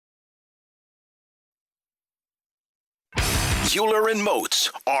Euler and Moats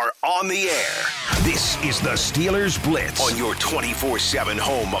are on the air. This is the Steelers Blitz on your 24/7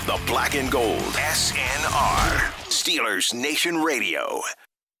 home of the black and gold. SNR, Steelers Nation Radio.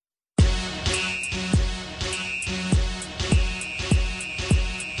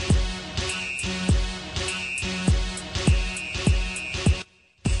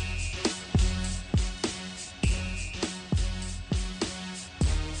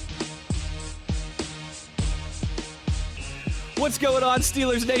 What's going on,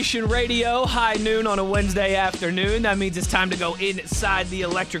 Steelers Nation Radio? High noon on a Wednesday afternoon. That means it's time to go inside the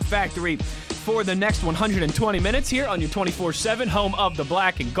Electric Factory for the next 120 minutes here on your 24/7 home of the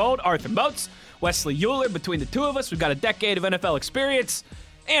black and gold. Arthur Moats, Wesley Euler. Between the two of us, we've got a decade of NFL experience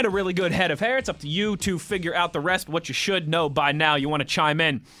and a really good head of hair. It's up to you to figure out the rest, what you should know by now. You want to chime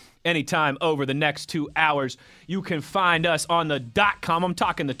in anytime over the next 2 hours. You can find us on the .com. I'm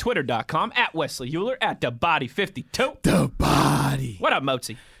talking the Twitter.com, at Wesley Euler, at TheBody52. The Body. What up,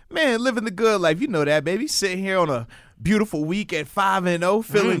 Moatsy? Man, living the good life. You know that, baby. Sitting here on a beautiful week at 5-0,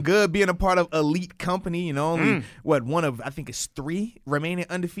 feeling good, being a part of elite company. You know, only, one of, I think it's 3 remaining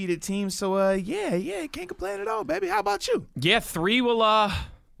undefeated teams. So, yeah, can't complain at all, baby. How about you? Yeah, 3 will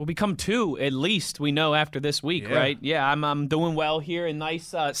become 2 at least, we know, after this week, right? Yeah, I'm doing well here. A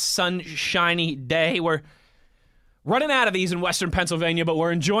nice sunshiny day. We're running out of these in Western Pennsylvania, but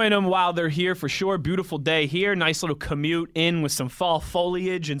we're enjoying them while they're here for sure. Beautiful day here. Nice little commute in with some fall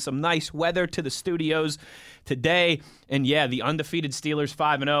foliage and some nice weather to the studios today. And yeah, the undefeated Steelers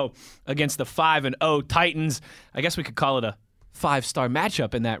 5-0 against the 5-0 Titans. I guess we could call it a 5-star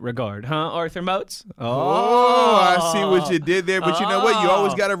matchup in that regard, huh, Arthur Moats? Oh, I see what you did there. But you know what? You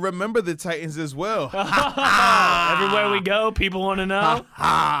always got to remember the Titans as well. Everywhere we go, people want to know.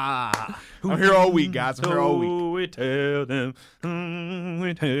 I'm here all week, guys. I'm here all week. We tell them.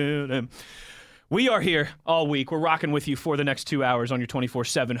 We tell them. We are here all week. We're rocking with you for the next 2 hours on your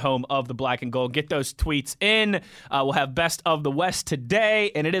 24/7 home of the black and gold. Get those tweets in. We'll have Best of the West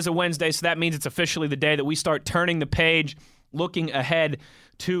today, and it is a Wednesday, so that means it's officially the day that we start turning the page, looking ahead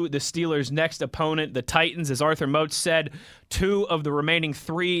to the Steelers' next opponent, the Titans. As Arthur Moats said, 2 of the remaining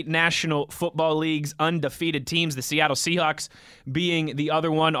 3 National Football League's undefeated teams, the Seattle Seahawks being the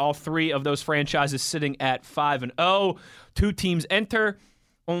other one. All 3 of those franchises sitting at 5-0. 2 teams enter.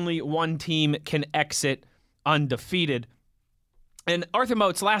 Only 1 team can exit undefeated. And Arthur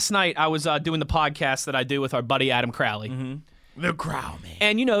Moats, last night I was doing the podcast that I do with our buddy Adam Crowley. The Crow Man.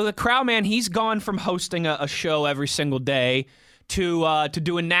 And, you know, the Crow Man, he's gone from hosting a show every single day to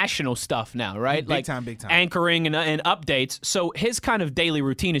doing national stuff now, right? Big time. Anchoring and updates. So his kind of daily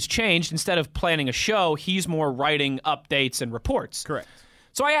routine has changed. Instead of planning a show, he's more writing updates and reports. Correct.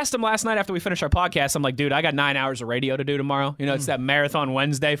 So I asked him last night after we finished our podcast, I'm like, dude, I got 9 hours of radio to do tomorrow. You know, it's that Marathon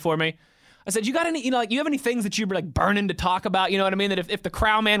Wednesday for me. I said, you got any, you have any things that you're like burning to talk about? You know what I mean? That if the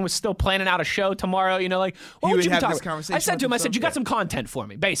Crow Man was still planning out a show tomorrow, you know, like, what would you have talk this about? conversation I said to him, with you got some content for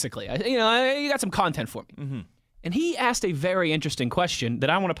me, basically. You got some content for me. And he asked a very interesting question that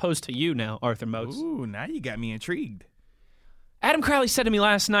I want to pose to you now, Arthur Moats. Ooh, now you got me intrigued. Adam Crowley said to me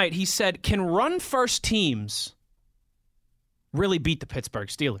last night, he said, can run-first teams really beat the Pittsburgh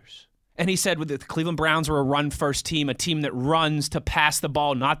Steelers? And he said the Cleveland Browns were a run-first team, a team that runs to pass the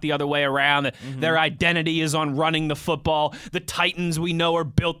ball, not the other way around. Their identity is on running the football. The Titans, we know, are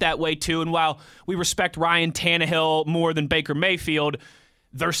built that way too. And while we respect Ryan Tannehill more than Baker Mayfield,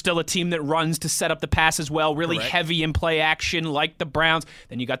 they're still a team that runs to set up the pass as well, really heavy in play action like the Browns.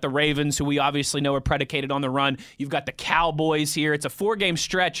 Then you got the Ravens, who we obviously know are predicated on the run. You've got the Cowboys here. It's a 4-game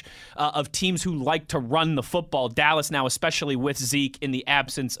stretch of teams who like to run the football. Dallas now, especially with Zeke in the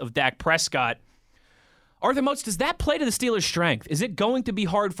absence of Dak Prescott. Arthur Moats, does that play to the Steelers' strength? Is it going to be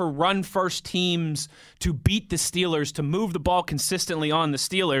hard for run-first teams to beat the Steelers, to move the ball consistently on the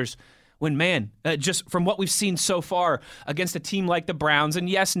Steelers? When, man, just from what we've seen so far against a team like the Browns, and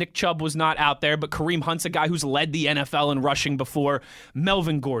yes, Nick Chubb was not out there, but Kareem Hunt's a guy who's led the NFL in rushing before.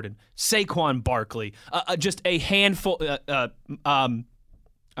 Melvin Gordon, Saquon Barkley, just a handful. I'm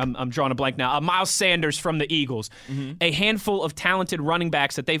drawing a blank now. Miles Sanders from the Eagles. A handful of talented running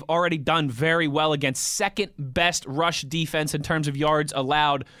backs that they've already done very well against. Second best rush defense in terms of yards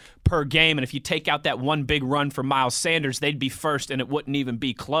allowed per game. And if you take out that one big run for Miles Sanders, they'd be first, and it wouldn't even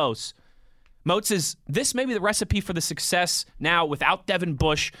be close. Moats, is this maybe the recipe for the success now without Devin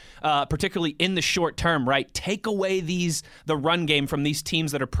Bush, particularly in the short term, right? Take away the run game from these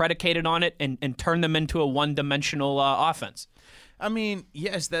teams that are predicated on it and turn them into a one-dimensional offense. I mean,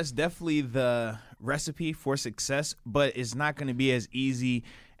 yes, that's definitely the recipe for success, but it's not going to be as easy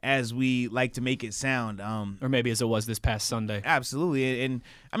as we like to make it sound. Or maybe as it was this past Sunday. Absolutely. And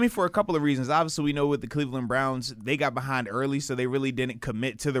I mean, for a couple of reasons. Obviously, we know with the Cleveland Browns, they got behind early, so they really didn't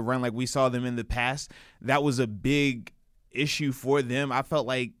commit to the run like we saw them in the past. That was a big issue for them. I felt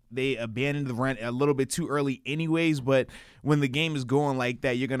like they abandoned the run a little bit too early anyways, but when the game is going like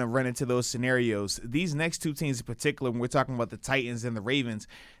that, you're going to run into those scenarios. These next two teams in particular, when we're talking about the Titans and the Ravens,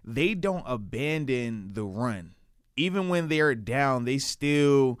 they don't abandon the run. Even when they're down, they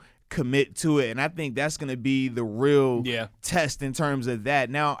still commit to it, and I think that's going to be the real test in terms of that.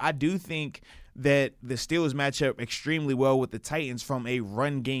 Now, I do think that the Steelers match up extremely well with the Titans from a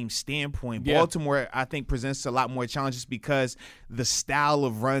run game standpoint. Yeah. Baltimore, I think, presents a lot more challenges because the style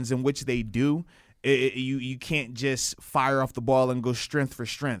of runs in which they do, you can't just fire off the ball and go strength for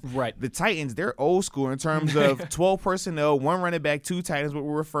strength. Right. The Titans, they're old school in terms of 12 personnel, one running back, two tight ends, what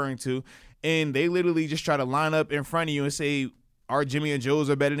we're referring to, and they literally just try to line up in front of you and say, our Jimmy and Joe's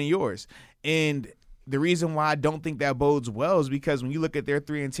are better than yours. And the reason why I don't think that bodes well is because when you look at their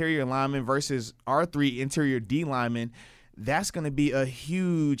 3 interior linemen versus our 3 interior D linemen, that's going to be a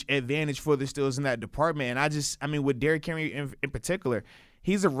huge advantage for the Steelers in that department. And I mean, with Derrick Henry in particular,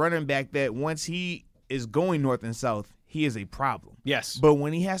 he's a running back that once he is going north and south, he is a problem. Yes. But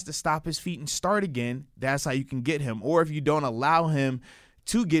when he has to stop his feet and start again, that's how you can get him. Or if you don't allow him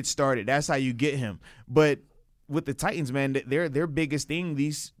to get started, that's how you get him. But with the Titans, man, their biggest thing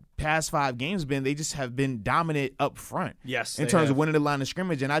these past 5 games been they just have been dominant up front. Yes, in terms of winning the line of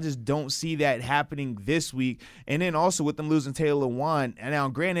scrimmage, and I just don't see that happening this week. And then also with them losing Taylor Lewan, and now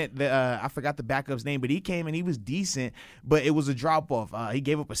granted, I forgot the backup's name, but he came and he was decent, but it was a drop off. He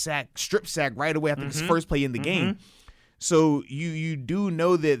gave up a strip sack right away after his first play in the game. So you do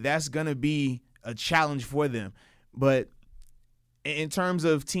know that that's gonna be a challenge for them, but in terms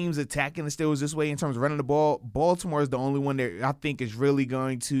of teams attacking the Steelers this way, in terms of running the ball, Baltimore is the only one that I think is really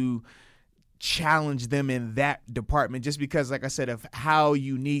going to challenge them in that department just because, like I said, of how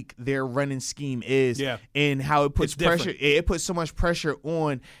unique their running scheme is and how it puts pressure. It puts so much pressure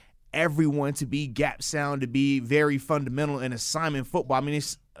on everyone to be gap sound, to be very fundamental in assignment football. I mean,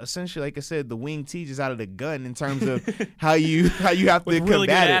 it's essentially, like I said, the wing T just out of the gun in terms of how you have to with really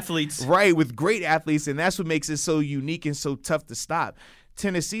combat good it. athletes. Right, with great athletes, and that's what makes it so unique and so tough to stop.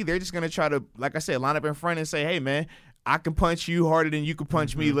 Tennessee, they're just going to try to, like I said, line up in front and say, hey, man, I can punch you harder than you can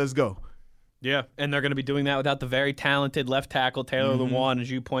punch me. Let's go. Yeah, and they're going to be doing that without the very talented left tackle, Taylor Lewan, as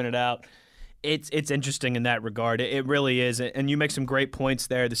you pointed out. It's interesting in that regard. It really is, and you make some great points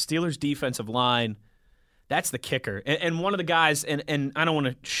there. The Steelers' defensive line, that's the kicker. And one of the guys, and I don't want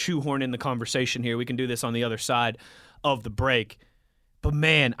to shoehorn in the conversation here. We can do this on the other side of the break. But,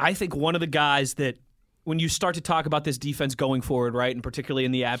 man, I think one of the guys that when you start to talk about this defense going forward, right, and particularly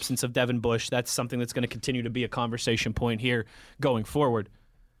in the absence of Devin Bush, that's something that's going to continue to be a conversation point here going forward.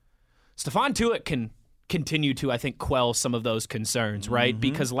 Stephon Tuitt can continue to, I think, quell some of those concerns, right?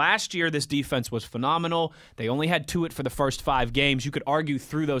 Because last year this defense was phenomenal. They only had Tuitt for the first 5 games. You could argue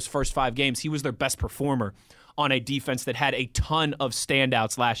through those first 5 games he was their best performer on a defense that had a ton of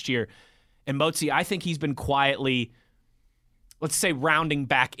standouts last year. And Motzi, I think he's been quietly, let's say, rounding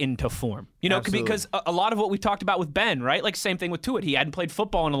back into form. You know, Absolutely. because a lot of what we talked about with Ben, right? Like, same thing with Tuitt. He hadn't played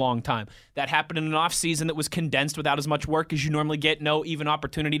football in a long time. That happened in an offseason that was condensed without as much work as you normally get. No even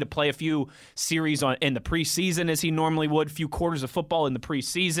opportunity to play a few series in the preseason as he normally would, few quarters of football in the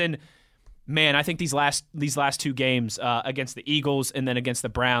preseason. Man, I think these last 2 games against the Eagles and then against the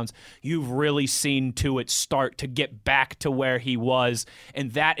Browns, you've really seen Tuitt start to get back to where he was,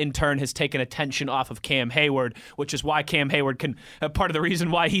 and that in turn has taken attention off of Cam Hayward, which is why Cam Hayward can part of the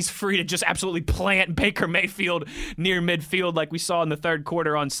reason why he's free to just absolutely plant Baker Mayfield near midfield like we saw in the third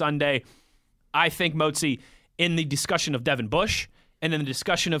quarter on Sunday. I think, Motzi, in the discussion of Devin Bush and in the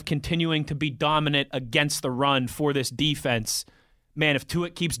discussion of continuing to be dominant against the run for this defense, man, if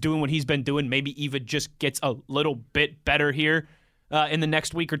Tuitt keeps doing what he's been doing, maybe even just gets a little bit better here in the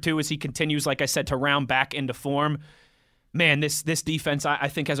next week or two as he continues, like I said, to round back into form. Man, this defense, I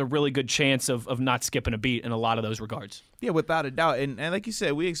think, has a really good chance of not skipping a beat in a lot of those regards. Yeah, without a doubt. And like you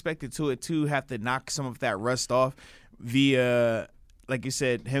said, we expected Tuitt to have to knock some of that rust off via, like you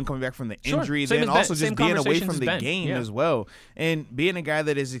said, him coming back from the injury, then also just being away from the game as well. And being a guy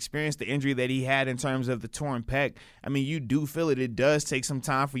that has experienced the injury that he had in terms of the torn pec, I mean, you do feel it. It does take some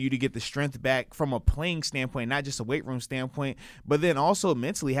time for you to get the strength back from a playing standpoint, not just a weight room standpoint, but then also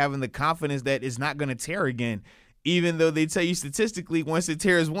mentally having the confidence that it's not going to tear again. Even though they tell you statistically, once it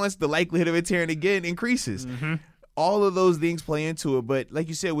tears once, the likelihood of it tearing again increases. All of those things play into it, but like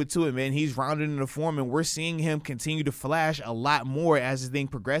you said with Tuitt, man, he's rounded into form, and we're seeing him continue to flash a lot more as the thing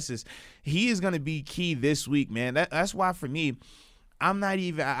progresses. He is going to be key this week, man. That's why, for me, I'm not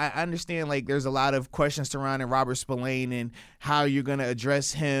even – I understand, like, there's a lot of questions surrounding Robert Spillane and how you're going to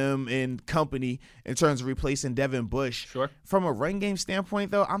address him and company in terms of replacing Devin Bush. Sure. From a run game standpoint,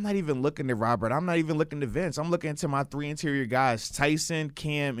 though, I'm not even looking to Robert. I'm not even looking to Vince. I'm looking to my 3 interior guys, Tyson,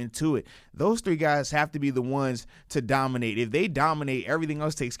 Cam, and Tuitt. Those 3 guys have to be the ones to dominate. If they dominate, everything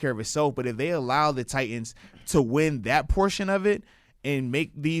else takes care of itself. But if they allow the Titans to win that portion of it, and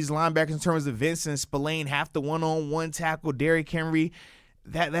make these linebackers in terms of Vince and Spillane have to one-on-one tackle Derrick Henry,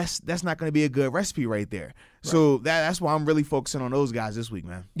 that's not going to be a good recipe right there. Right. So that's why I'm really focusing on those guys this week,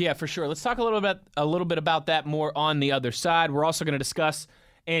 man. Yeah, for sure. Let's talk a little bit about that more on the other side. We're also going to discuss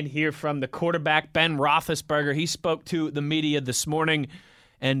and hear from the quarterback, Ben Roethlisberger. He spoke to the media this morning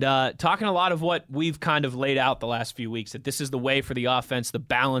and talking a lot of what we've kind of laid out the last few weeks, that this is the way for the offense, the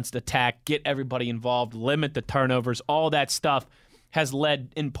balanced attack, get everybody involved, limit the turnovers, all that stuff has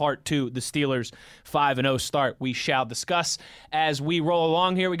led in part to the Steelers' 5-0 start. We shall discuss as we roll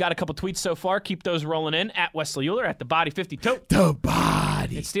along here. We got a couple tweets so far. Keep those rolling in. At Wesley Euler, at The Body 52. The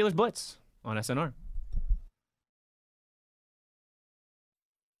Body. It's Steelers Blitz on SNR.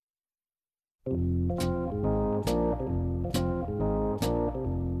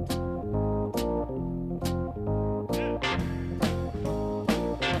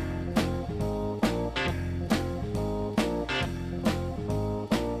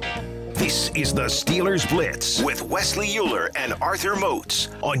 This is the Steelers Blitz with Wesley Euler and Arthur Moats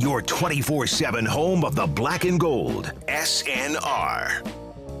on your 24/7 home of the black and gold, SNR.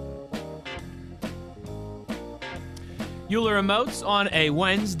 Euler and Moats on a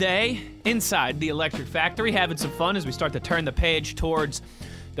Wednesday inside the Electric Factory, having some fun as we start to turn the page towards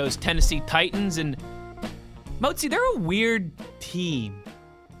those Tennessee Titans. And Moatsy, they're a weird team.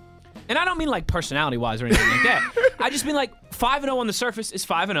 And I don't mean like personality-wise or anything like that. I just mean like 5-0 on the surface is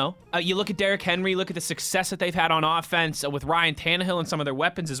 5-0. You look at Derrick Henry, look at the success that they've had on offense with Ryan Tannehill and some of their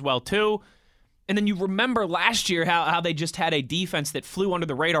weapons as well too. And then you remember last year how they just had a defense that flew under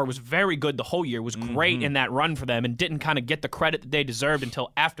the radar, was very good the whole year, was great in that run for them, and didn't kind of get the credit that they deserved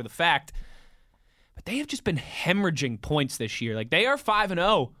until after the fact. But they have just been hemorrhaging points this year. Like, they are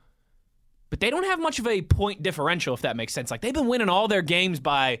 5-0, but they don't have much of a point differential, if that makes sense. Like, they've been winning all their games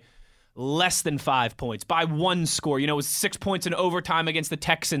by less than 5 points, by one score. You know, it was 6 points in overtime against the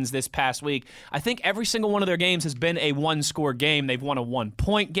Texans this past week. I think every single one of their games has been a one-score game. They've won a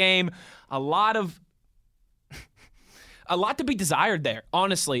one-point game. A lot to be desired there,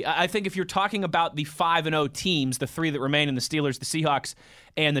 honestly. I think if you're talking about the 5-0 teams, the 3 that remain in the Steelers, the Seahawks,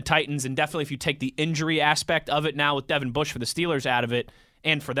 and the Titans, and definitely if you take the injury aspect of it now with Devin Bush for the Steelers out of it,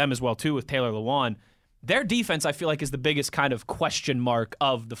 and for them as well too with Taylor Lewan, their defense, I feel like, is the biggest kind of question mark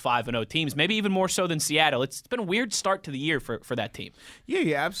of the 5-0 teams, maybe even more so than Seattle. It's been a weird start to the year for that team. Yeah,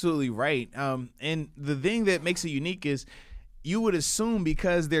 you're absolutely right. And the thing that makes it unique is you would assume,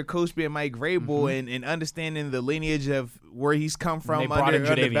 because their coach being Mike Vrabel and understanding the lineage of where he's come from, they brought in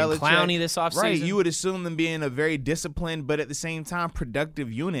Jadeveon Clowney this offseason. Right, you would assume them being a very disciplined but at the same time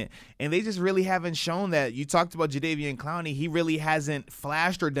productive unit. And they just really haven't shown that. You talked about Jadeveon Clowney. He really hasn't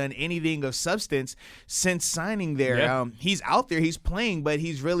flashed or done anything of substance since signing there. Yeah. He's out there, he's playing, but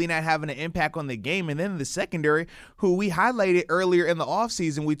he's really not having an impact on the game. And then the secondary, who we highlighted earlier in the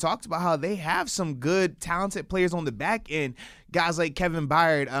offseason, we talked about how they have some good, talented players on the back end. Guys like Kevin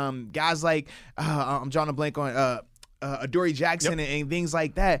Byard, guys like I'm drawing a blank on Adoree Jackson and things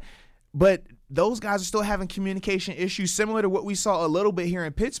like that. But those guys are still having communication issues, similar to what we saw a little bit here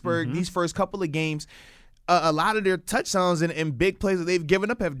in Pittsburgh these first couple of games. A lot of their touchdowns and big plays that they've given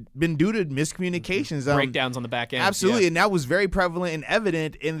up have been due to miscommunications. Breakdowns on the back end. Absolutely, yeah. And that was very prevalent and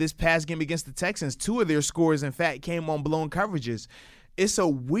evident in this past game against the Texans. 2 of their scores, in fact, came on blown coverages. It's a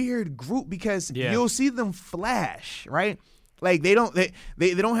weird group because you'll see them flash, right? Like they don't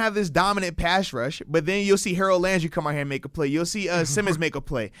have this dominant pass rush, but then you'll see Harold Landry come out here and make a play. You'll see Simmons make a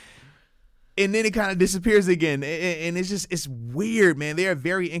play. And then it kind of disappears again. And it's weird, man. They are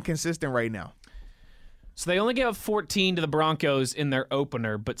very inconsistent right now. So they only gave up 14 to the Broncos in their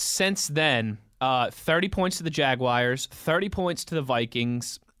opener, but since then, 30 points to the Jaguars, 30 points to the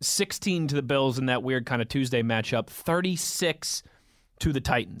Vikings, 16 to the Bills in that weird kind of Tuesday matchup, 36 to the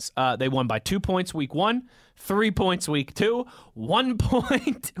Titans. They won by 2 points week 1, 3 points week 2, 1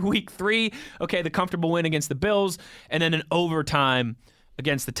 point week 3. Okay, the comfortable win against the Bills, and then an overtime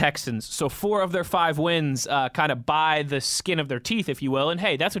against the Texans. So 4 of their 5 wins kind of by the skin of their teeth, if you will. And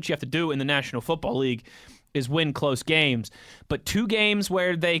hey, that's what you have to do in the National Football League, is win close games. But 2 games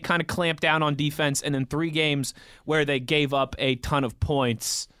where they kind of clamped down on defense, and then 3 games where they gave up a ton of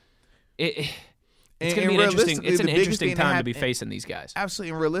points. It's going to be an interesting time to be facing these guys.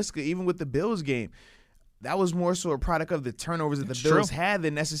 Absolutely. And realistically, even with the Bills game, that was more so a product of the turnovers that the Bills had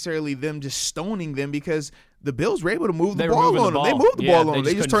than necessarily them just stoning them, because the Bills were able to move the ball on them. They moved the ball on them.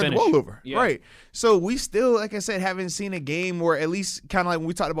 They just turned the ball over. Yeah. Right. So we still, like I said, haven't seen a game where, at least kind of like when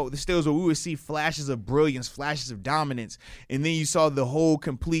we talked about with the Steelers, where we would see flashes of brilliance, flashes of dominance, and then you saw the whole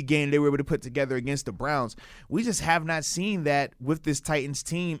complete game they were able to put together against the Browns. We just have not seen that with this Titans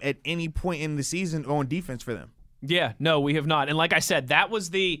team at any point in the season on defense for them. Yeah, no, we have not. And like I said, that was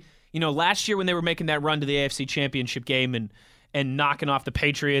the, last year when they were making that run to the AFC Championship game and knocking off the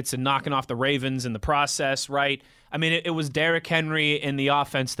Patriots and knocking off the Ravens in the process, right? I mean, it was Derrick Henry and the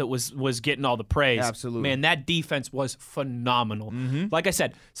offense that was getting all the praise. Absolutely. Man, that defense was phenomenal. Mm-hmm. Like I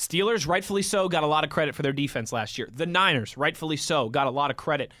said, Steelers, rightfully so, got a lot of credit for their defense last year. The Niners, rightfully so, got a lot of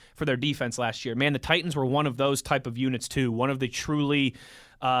credit for their defense last year. Man, the Titans were one of those type of units too, one of the truly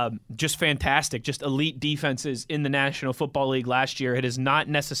just fantastic, just elite defenses in the National Football League last year. It has not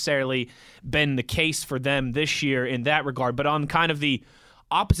necessarily been the case for them this year in that regard. But on kind of the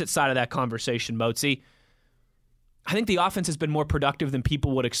opposite side of that conversation, Mozi, I think the offense has been more productive than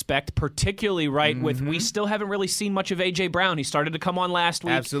people would expect, particularly with we still haven't really seen much of A.J. Brown. He started to come on last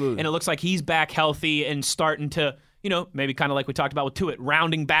week. Absolutely. And it looks like he's back healthy and starting to, maybe kind of like we talked about with Tuitt,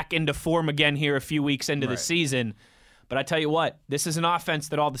 rounding back into form again here a few weeks into the season. But I tell you what, this is an offense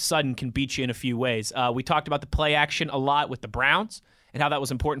that all of a sudden can beat you in a few ways. We talked about the play action a lot with the Browns and how that was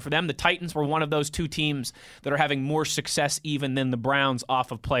important for them. The Titans were one of those two teams that are having more success even than the Browns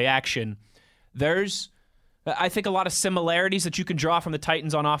off of play action. There's, I think, a lot of similarities that you can draw from the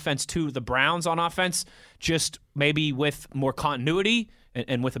Titans on offense to the Browns on offense, just maybe with more continuity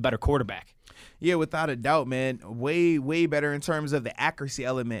and with a better quarterback. Yeah, without a doubt, man. Way, way better in terms of the accuracy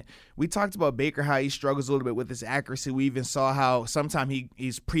element. We talked about Baker, how he struggles a little bit with his accuracy. We even saw how sometimes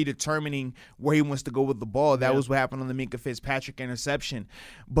he's predetermining where he wants to go with the ball. That was what happened on the Minkah Fitzpatrick interception.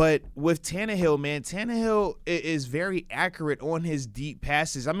 But with Tannehill, man, Tannehill is very accurate on his deep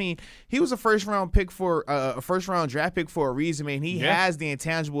passes. I mean, he was a first-round draft pick for a reason, man. He has the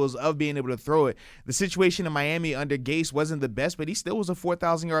intangibles of being able to throw it. The situation in Miami under Gase wasn't the best, but he still was a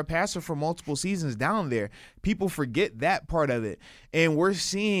 4,000-yard passer for multiple seasons down there. People forget that part of it. And we're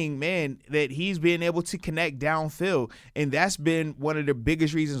seeing, man, that he's been able to connect downfield. And that's been one of the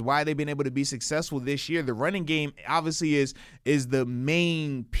biggest reasons why they've been able to be successful this year. The running game obviously is the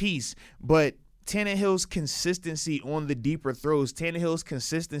main piece, but Tannehill's consistency on the deeper throws, Tannehill's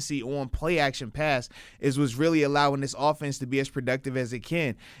consistency on play action pass is what's really allowing this offense to be as productive as it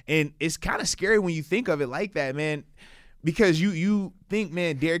can. And it's kind of scary when you think of it like that, man, because you think,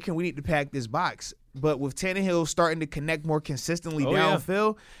 man, Derrick Henry, we need to pack this box. But with Tannehill starting to connect more consistently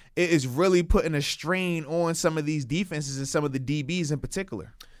downfield, it is really putting a strain on some of these defenses and some of the DBs in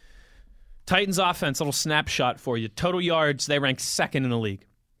particular. Titans offense, little snapshot for you. Total yards, they rank second in the league.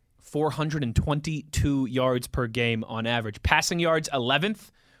 422 yards per game on average. Passing yards,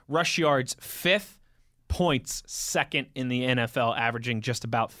 11th. Rush yards, 5th. Points, second in the NFL, averaging just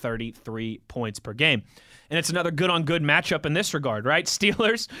about 33 points per game. And it's another good-on-good matchup in this regard, right?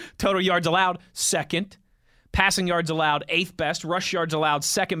 Steelers, total yards allowed, second. Passing yards allowed, 8th best. Rush yards allowed,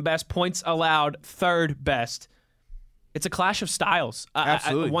 2nd best. Points allowed, 3rd best. It's a clash of styles.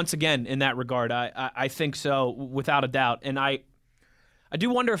 Absolutely. Once again, in that regard, I think so, without a doubt. And I do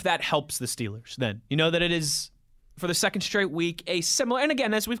wonder if that helps the Steelers then. That it is, for the second straight week, a similar, and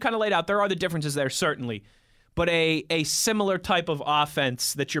again, as we've kind of laid out, there are the differences there, certainly, but a similar type of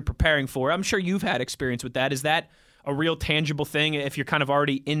offense that you're preparing for. I'm sure you've had experience with that. Is that a real tangible thing if you're kind of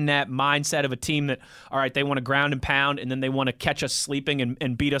already in that mindset of a team that, all right, they want to ground and pound, and then they want to catch us sleeping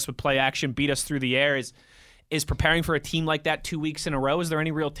and beat us with play action, beat us through the air? Is preparing for a team like that 2 weeks in a row, is there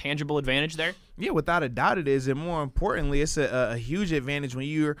any real tangible advantage there? Yeah, without a doubt it is. And more importantly, it's a huge advantage when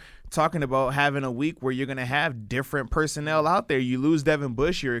you're talking about having a week where you're going to have different personnel out there. You lose Devin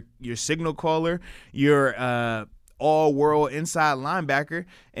Bush, your signal caller, your all-world inside linebacker,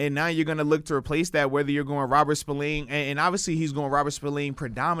 and now you're going to look to replace that, whether you're going Robert Spillane, and obviously he's going Robert Spillane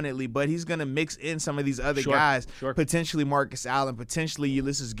predominantly, but he's going to mix in some of these other guys, potentially Marcus Allen, potentially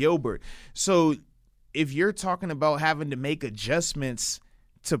Ulysses Gilbert. So if you're talking about having to make adjustments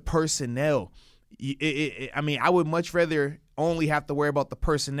to personnel, I would much rather only have to worry about the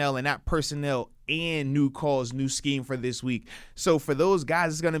personnel and not personnel and new calls, new scheme for this week. So for those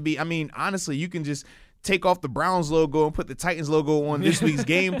guys, it's going to be, honestly, you can just take off the Browns logo and put the Titans logo on this week's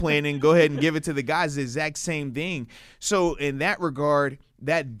game plan and go ahead and give it to the guys, the exact same thing. So in that regard,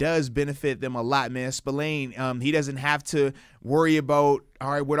 that does benefit them a lot, man. Spillane, he doesn't have to worry about,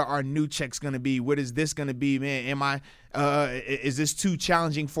 all right, what are our new checks going to be? What is this going to be, man? Is this too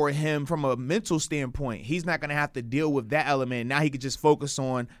challenging for him from a mental standpoint? He's not going to have to deal with that element. Now he could just focus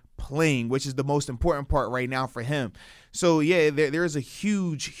on playing, which is the most important part right now for him. So, yeah, there is a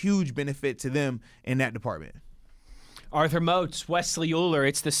huge benefit to them in that department. Arthur Moats, Wesley Euler.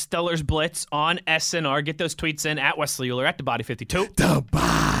 It's the Steelers Blitz on SNR. Get those tweets in at Wesley Euler, at TheBody52. The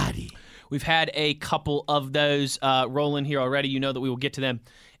Body. We've had a couple of those rolling here already. You know that we will get to them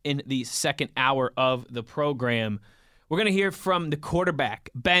in the second hour of the program. We're going to hear from the quarterback,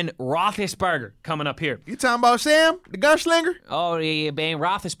 Ben Roethlisberger, coming up here. You talking about Sam, the gunslinger? Oh, yeah, Ben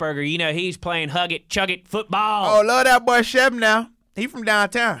Roethlisberger. You know, he's playing hug it, chug it football. Oh, love that boy Shep now. He from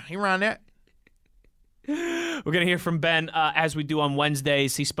downtown. He around that. We're going to hear from Ben as we do on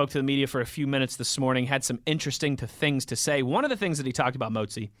Wednesdays. He spoke to the media for a few minutes this morning, had some interesting things to say. One of the things that he talked about,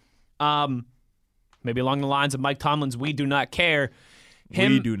 Moatsy, maybe along the lines of Mike Tomlin's "We do not care."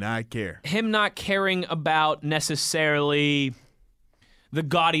 We do not care. Him not caring about necessarily the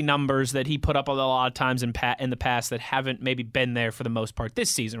gaudy numbers that he put up a lot of times in the past that haven't maybe been there for the most part this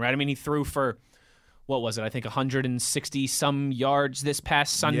season, right? I mean, he threw for, what was it? I think 160-some yards this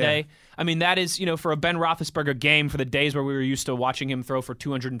past Sunday. Yeah. I mean, that is, for a Ben Roethlisberger game, for the days where we were used to watching him throw for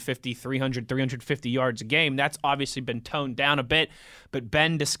 250, 300, 350 yards a game, that's obviously been toned down a bit. But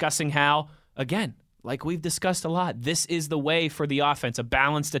Ben discussing how, again, like we've discussed a lot, this is the way for the offense, a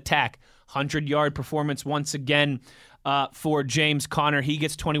balanced attack. 100-yard performance once again for James Conner. He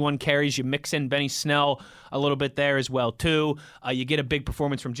gets 21 carries. You mix in Benny Snell a little bit there as well, too. You get a big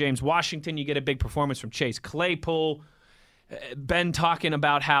performance from James Washington. You get a big performance from Chase Claypool. Ben talking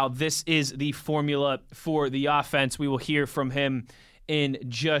about how this is the formula for the offense. We will hear from him in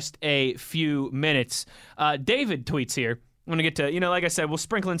just a few minutes. David tweets here. I'm going to get to, like I said, we'll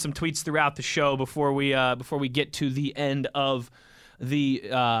sprinkle in some tweets throughout the show before we get to the end of the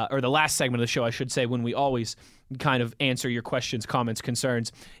last segment of the show, I should say, when we always kind of answer your questions, comments,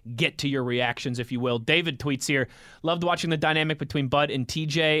 concerns, get to your reactions, if you will. David tweets here, loved watching the dynamic between Bud and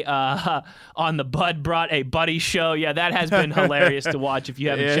TJ on the Bud Brought a Buddy show. Yeah, that has been hilarious to watch if you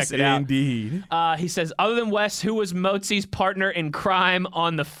haven't checked it out. Indeed. He says, other than Wes, who was Moatsy's partner in crime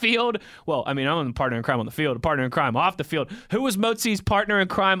on the field? Well, I mean, I'm a partner in crime on the field, a partner in crime off the field. Who was Moatsy's partner in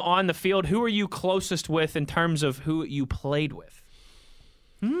crime on the field? Who are you closest with in terms of who you played with?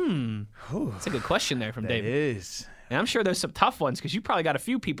 That's a good question there from David. It is. And I'm sure there's some tough ones because you probably got a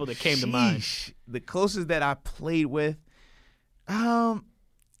few people that came to mind. The closest that I played with,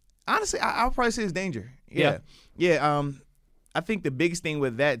 honestly, I'll probably say it's Danger. Yeah. I think the biggest thing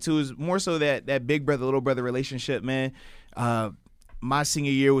with that too is more so that big brother little brother relationship, man. My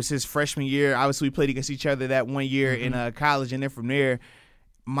senior year was his freshman year. Obviously, we played against each other that one year in college, and then from there,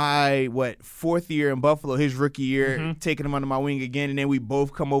 my fourth year in Buffalo, his rookie year, taking him under my wing again, and then we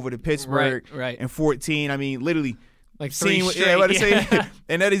both come over to Pittsburgh in 14. I mean, literally, like 3 straight.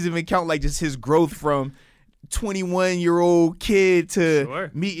 And that doesn't even count like just his growth from 21-year-old kid to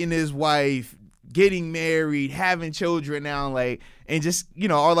meeting his wife, getting married, having children now, and just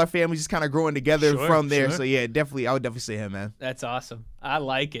all our families just kind of growing together from there. So yeah, definitely, I would definitely say him, man. That's awesome. I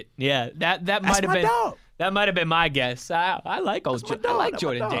like it. Yeah, that might have been. Dog. That might have been my guess. I like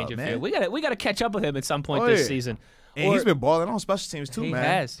Jordan Dangerfield. Man. We got to catch up with him at some point this season. And he's been balling on special teams too,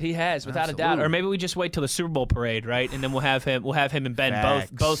 man. He has, without a doubt. Or maybe we just wait till the Super Bowl parade, right? And then we'll have him and Ben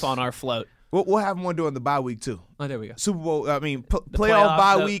both on our float. We'll have him on during the bye week too. Oh, there we go. Super Bowl. I mean, playoff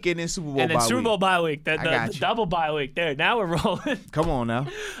bye week and then Super Bowl bye week. And then Super Bowl bye week. The double bye week. There. Now we're rolling. Come on now.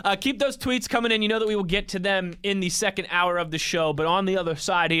 Keep those tweets coming in. You know that we will get to them in the second hour of the show. But on the other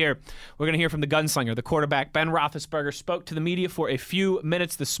side here, we're going to hear from the gunslinger, the quarterback. Ben Roethlisberger spoke to the media for a few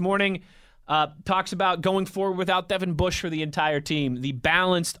minutes this morning. Talks about going forward without Devin Bush for the entire team, the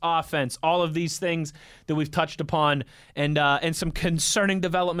balanced offense, all of these things that we've touched upon, and some concerning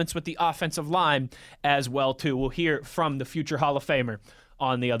developments with the offensive line as well, too. We'll hear from the future Hall of Famer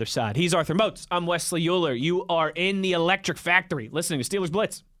on the other side. He's Arthur Moats. I'm Wesley Euler. You are in the Electric Factory listening to Steelers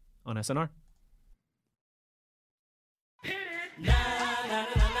Blitz on SNR.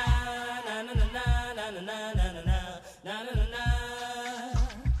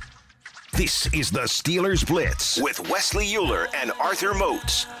 This is the Steelers Blitz with Wesley Euler and Arthur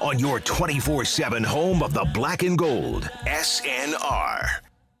Moats on your 24/7 home of the black and gold, SNR.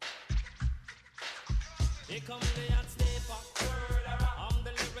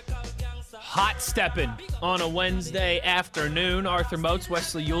 Hot stepping on a Wednesday afternoon. Arthur Moats,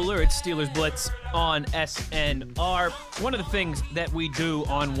 Wesley Euler. It's Steelers Blitz on SNR. One of the things that we do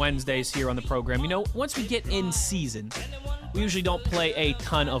on Wednesdays here on the program, once we get in season, we usually don't play a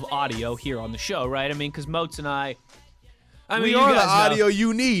ton of audio here on the show, right? I mean, because Moats and I mean, we are the audio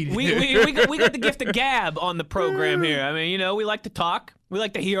you need. We got the gift of gab on the program here. I mean, we like to talk. We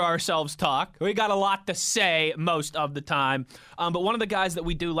like to hear ourselves talk. We got a lot to say most of the time. But one of the guys that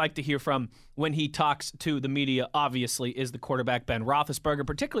we do like to hear from when he talks to the media, obviously, is the quarterback, Ben Roethlisberger,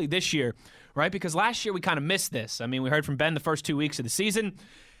 particularly this year, right? Because last year we kind of missed this. I mean, we heard from Ben the first 2 weeks of the season,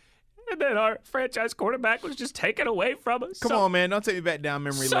 and then our franchise quarterback was just taken away from us. Come on, man. Don't take me back down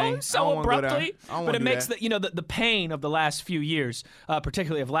memory lane. So abruptly. But it makes the pain of the last few years,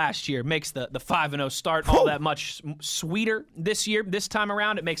 particularly of last year, makes the 5-0 start all that much sweeter this year, this time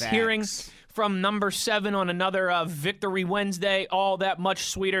around. It makes hearing from number 7 on another Victory Wednesday all that much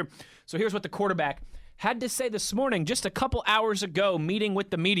sweeter. So here's what the quarterback had to say this morning, just a couple hours ago, meeting with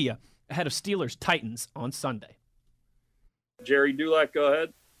the media ahead of Steelers-Titans on Sunday. Jerry Dulac, go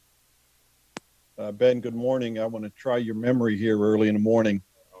ahead. Ben, good morning. I want to try your memory here early in the morning.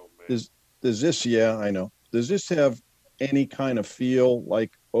 Oh, man. Does this, yeah, I know. Does this have any kind of feel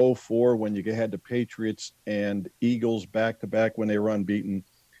like 2004 when you had the Patriots and Eagles back-to-back when they were unbeaten?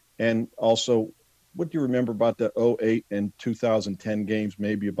 And also, what do you remember about the 2008 and 2010 games,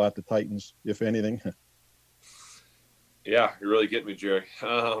 maybe about the Titans, if anything? Yeah, you're really getting me, Jerry.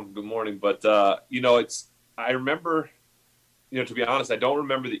 Good morning. But, I remember – to be honest, I don't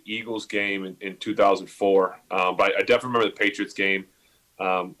remember the Eagles game in 2004, but I definitely remember the Patriots game.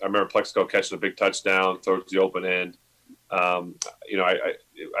 I remember Plexico catching a big touchdown towards the open end. I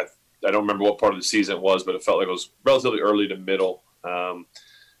don't remember what part of the season it was, but it felt like it was relatively early to middle.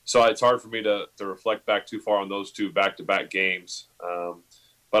 So it's hard for me to reflect back too far on those two back-to-back games.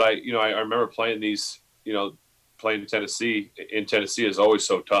 But I remember playing these, playing in Tennessee is always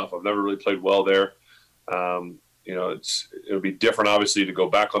so tough. I've never really played well there. It'll be different, obviously, to go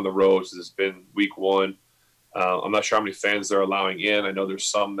back on the road since it's been week 1. I'm not sure how many fans they're allowing in. I know there's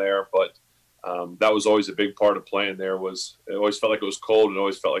some there, but that was always a big part of playing there. It always felt like it was cold, and it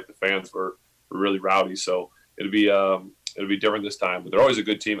always felt like the fans were really rowdy. So it'll be different this time, but they're always a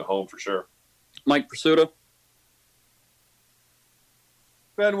good team at home for sure. Mike Pursuta.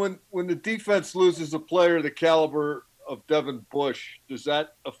 Ben, when the defense loses a player the caliber of Devin Bush, does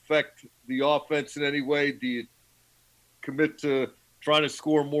that affect the offense in any way? Do you commit to trying to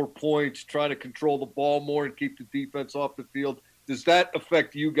score more points, trying to control the ball more and keep the defense off the field? Does that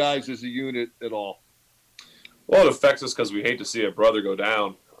affect you guys as a unit at all? Well, it affects us because we hate to see a brother go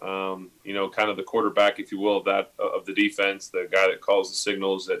down. Kind of the quarterback, if you will, of the defense, the guy that calls the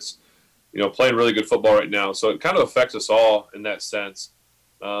signals that's, playing really good football right now. So it kind of affects us all in that sense.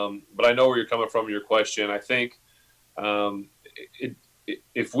 But I know where you're coming from in your question. I think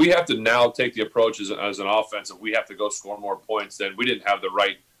if we have to now take the approach as an offense, if we have to go score more points, then we didn't have the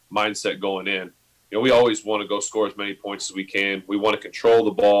right mindset going in. We always want to go score as many points as we can. We want to control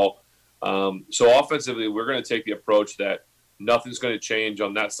the ball. So offensively, we're going to take the approach that nothing's going to change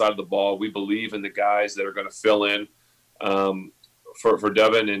on that side of the ball. We believe in the guys that are going to fill in for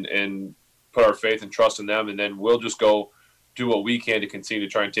Devin and put our faith and trust in them, and then we'll just go do what we can to continue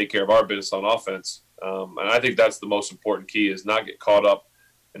to try and take care of our business on offense. And I think that's the most important key, is not get caught up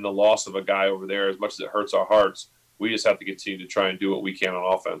in the loss of a guy over there. As much as it hurts our hearts, we just have to continue to try and do what we can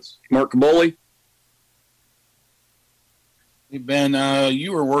on offense. Mark Caboli. Hey, Ben,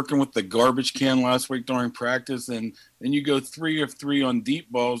 you were working with the garbage can last week during practice, and then you go 3 of 3 on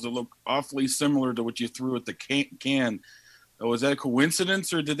deep balls that look awfully similar to what you threw at the can. Was that a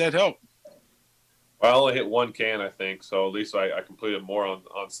coincidence, or did that help? Well, I only hit one can, I think, so at least I completed more on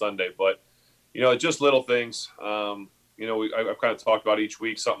Sunday. But, just little things. I've kind of talked about each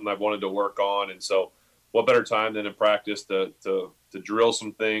week something I've wanted to work on, and so what better time than in practice to drill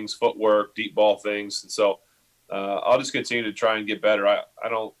some things, footwork, deep ball things, and so I'll just continue to try and get better. I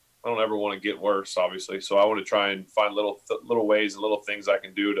don't ever want to get worse, obviously, so I want to try and find little ways and little things I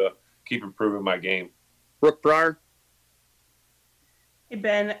can do to keep improving my game. Brooke Pryor. Hey,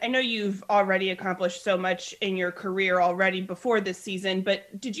 Ben, I know you've already accomplished so much in your career already before this season,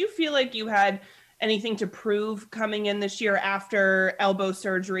 but did you feel like you had anything to prove coming in this year after elbow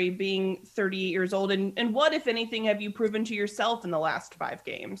surgery, being 38 years old? And what, if anything, have you proven to yourself in the last 5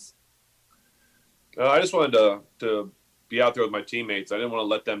 games? I just wanted to be out there with my teammates. I didn't want to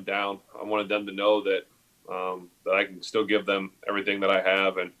let them down. I wanted them to know that that I can still give them everything that I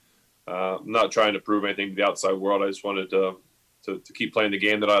have, and I'm not trying to prove anything to the outside world. I just wanted to keep playing the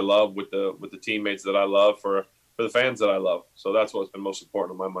game that I love with the teammates that I love for the fans that I love. So that's what's been most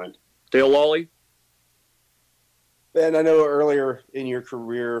important in my mind. Dale Lawley. Ben, I know earlier in your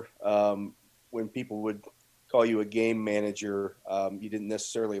career, when people would call you a game manager, you didn't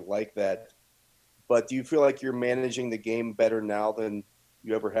necessarily like that. But do you feel like you're managing the game better now than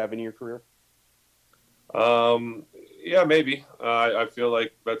you ever have in your career? Yeah, maybe. I feel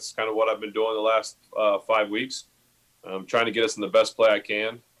like that's kind of what I've been doing the last 5 weeks. trying to get us in the best play I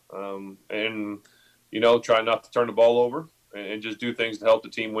can, and try not to turn the ball over and just do things to help the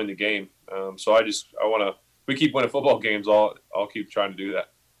team win the game. So we keep winning football games. I'll keep trying to do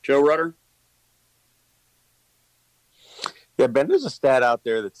that. Joe Rudder. Yeah, Ben, there's a stat out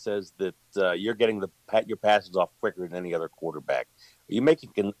there that says that you're getting your passes off quicker than any other quarterback. Are you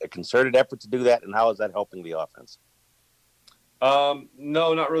making a concerted effort to do that, and how is that helping the offense?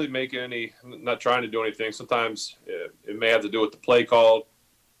 No, not really not trying to do anything. Sometimes it may have to do with the play call.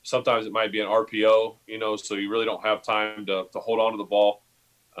 Sometimes it might be an RPO, so you really don't have time to hold on to the ball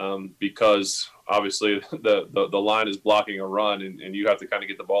because obviously the line is blocking a run and you have to kind of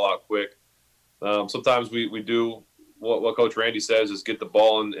get the ball out quick. Sometimes we do what Coach Randy says is get the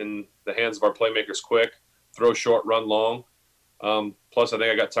ball in the hands of our playmakers quick, throw short, run long. Plus, I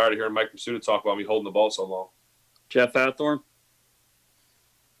think I got tired of hearing Mike Pursuta talk about me holding the ball so long. Jeff Hathorn.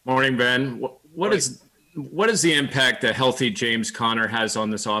 Morning, Ben. What is the impact that healthy James Conner has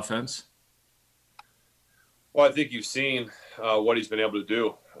on this offense? Well, I think you've seen what he's been able to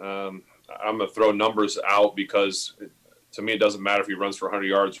do. I'm going to throw numbers out because to me it doesn't matter if he runs for 100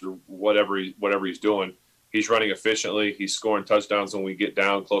 yards or whatever he's doing. He's running efficiently. He's scoring touchdowns when we get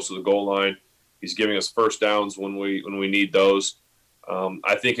down close to the goal line. He's giving us first downs when we need those.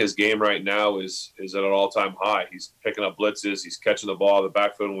 I think his game right now is at an all-time high. He's picking up blitzes. He's catching the ball out of the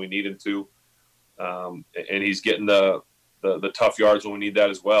backfield when we need him to. And he's getting the tough yards when we need that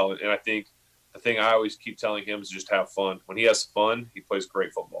as well. And I think the thing I always keep telling him is just have fun. When he has fun, he plays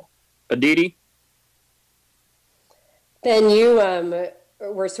great football. Aditi? Ben, you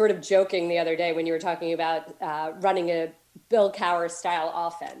were sort of joking the other day when you were talking about running a Bill Cowher-style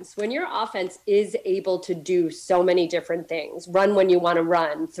offense. When your offense is able to do so many different things, run when you want to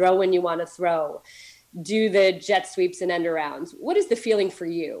run, throw when you want to throw, do the jet sweeps and end arounds, what is the feeling for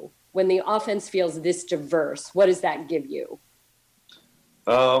you when the offense feels this diverse? What does that give you?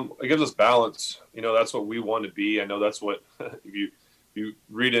 It gives us balance. That's what we want to be. I know that's what if you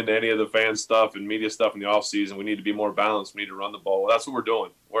read into any of the fan stuff and media stuff in the offseason, we need to be more balanced. We need to run the ball. Well, that's what we're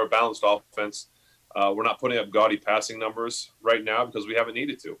doing. We're a balanced offense. We're not putting up gaudy passing numbers right now because we haven't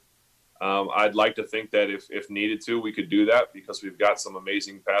needed to. I'd like to think that if needed to, we could do that because we've got some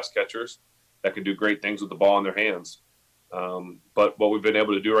amazing pass catchers that can do great things with the ball in their hands. But what we've been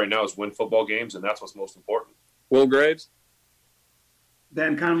able to do right now is win football games, and that's what's most important. Will Graves?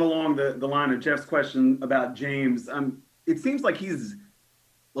 Ben, kind of along the line of Jeff's question about James, it seems like he's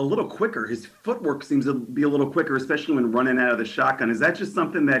a little quicker. His footwork seems to be a little quicker, especially when running out of the shotgun. Is that just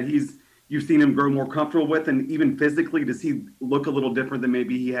something that you've seen him grow more comfortable with? And even physically, does he look a little different than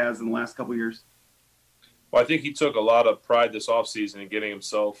maybe he has in the last couple of years? Well, I think he took a lot of pride this offseason in getting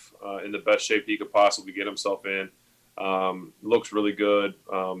himself in the best shape he could possibly get himself in. Looks really good.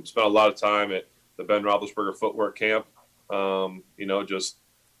 Spent a lot of time at the Ben Roethlisberger footwork camp, just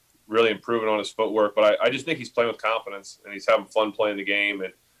really improving on his footwork. But I just think he's playing with confidence and he's having fun playing the game.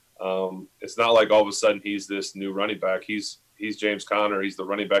 And it's not like all of a sudden he's this new running back. He's James Conner. He's the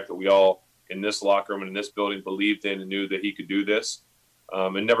running back that we all in this locker room and in this building believed in and knew that he could do this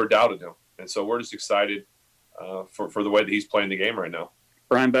and never doubted him. And so we're just excited for the way that he's playing the game right now.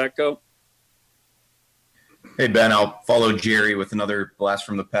 Brian Batko. Hey, Ben, I'll follow Jerry with another blast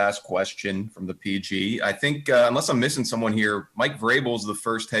from the past question from the PG. I think, unless I'm missing someone here, Mike Vrabel's the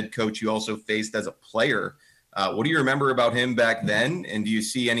first head coach you also faced as a player. What do you remember about him back then? And do you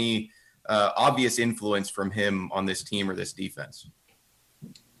see any obvious influence from him on this team or this defense?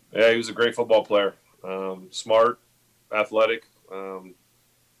 Yeah, he was a great football player. Smart, athletic. I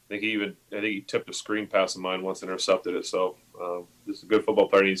think he tipped a screen pass of mine once and intercepted it. So this is a good football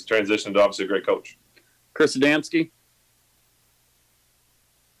player. And he's transitioned to obviously a great coach. Chris Adamski.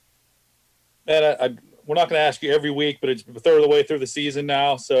 Man, we're not going to ask you every week, but it's a third of the way through the season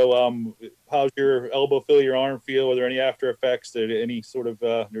now. So how's your elbow feel, your arm feel? Are there any after effects? Any sort of,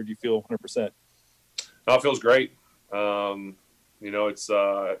 or do you feel 100%? No, it feels great. It's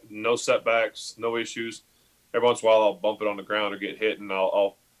no setbacks, no issues. Every once in a while I'll bump it on the ground or get hit and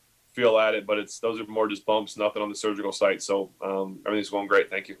I'll feel at it, but those are more just bumps, nothing on the surgical site. So everything's going great.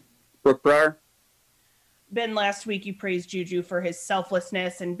 Thank you. Brooke Pryor. Ben, last week you praised Juju for his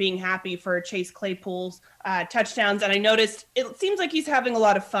selflessness and being happy for Chase Claypool's touchdowns. And I noticed it seems like he's having a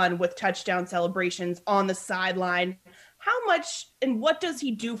lot of fun with touchdown celebrations on the sideline. How much and what does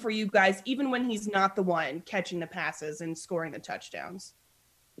he do for you guys, even when he's not the one catching the passes and scoring the touchdowns?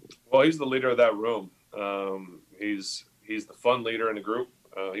 Well, he's the leader of that room. He's the fun leader in the group.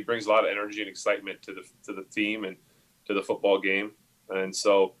 He brings a lot of energy and excitement to the team and to the football game. And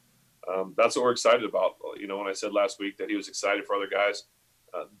so that's what we're excited about. When I said last week that he was excited for other guys,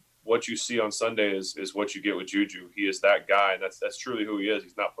 what you see on Sunday is what you get with Juju. He is that guy, and that's truly who he is.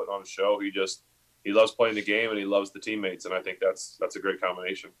 He's not putting on a show. He loves playing the game, and he loves the teammates, and I think that's a great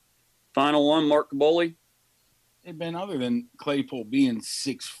combination. Final one, Mark Kaboly. Hey, Ben, other than Claypool being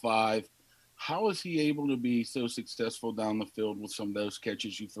 6'5", how is he able to be so successful down the field with some of those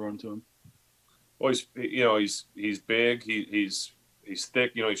catches you throw to him? Well, he's big. He's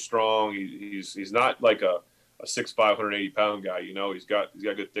thick. He's strong. He's not like a 6'5", 180-pound guy. He's got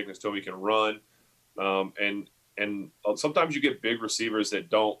good thickness to him. He can run, and sometimes you get big receivers that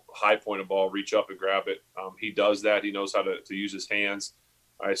don't high point a ball, reach up and grab it. He does that. He knows how to use his hands.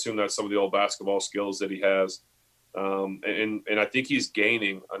 I assume that's some of the old basketball skills that he has. And I think he's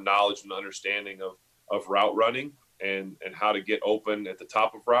gaining a knowledge and understanding of route running and how to get open at the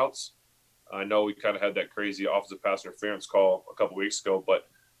top of routes. I know we kind of had that crazy offensive pass interference call a couple weeks ago, but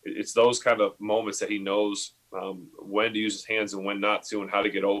it's those kind of moments that he knows when to use his hands and when not to, and how to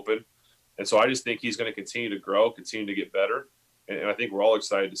get open. And so I just think he's going to continue to grow, continue to get better, and I think we're all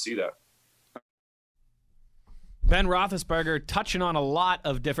excited to see that. Ben Roethlisberger touching on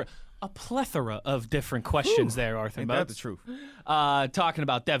a plethora of different questions there, Arthur. Ain't that the truth? Talking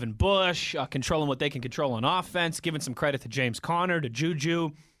about Devin Bush, controlling what they can control on offense, giving some credit to James Conner, to Juju,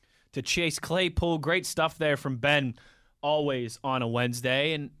 to Chase Claypool. Great stuff there from Ben, always on a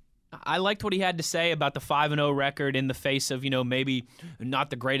Wednesday. And I liked what he had to say about the 5-0 record in the face of, maybe not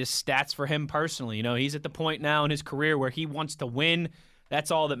the greatest stats for him personally. He's at the point now in his career where he wants to win.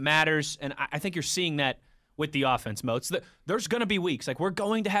 That's all that matters. And I think you're seeing that with the offense, Moats. There's going to be weeks. Like, we're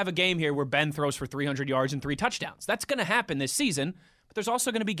going to have a game here where Ben throws for 300 yards and 3 touchdowns. That's going to happen this season. But there's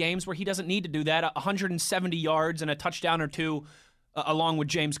also going to be games where he doesn't need to do that. 170 yards and a touchdown or two along with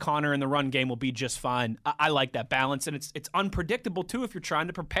James Conner in the run game will be just fine. I like that balance, and it's unpredictable, too, if you're trying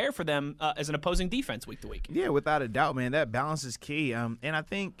to prepare for them as an opposing defense week to week. Yeah, without a doubt, man. That balance is key. And I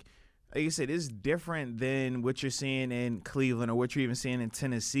think, like you said, it's different than what you're seeing in Cleveland or what you're even seeing in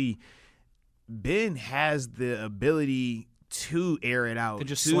Tennessee. Ben has the ability to air it out,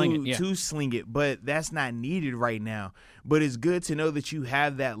 to sling it, but that's not needed right now. But it's good to know that you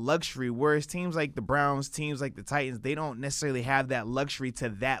have that luxury, whereas teams like the Browns, teams like the Titans, they don't necessarily have that luxury to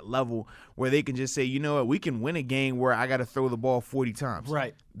that level where they can just say, you know what, we can win a game where I got to throw the ball 40 times.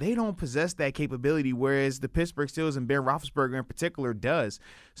 Right. They don't possess that capability, whereas the Pittsburgh Steelers and Ben Roethlisberger in particular does.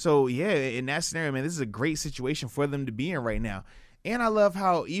 So, yeah, in that scenario, man, this is a great situation for them to be in right now. And I love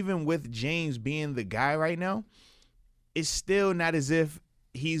how even with James being the guy right now, it's still not as if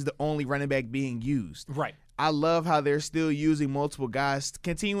he's the only running back being used. Right. I love how they're still using multiple guys,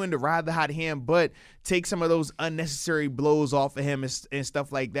 continuing to ride the hot hand, but take some of those unnecessary blows off of him and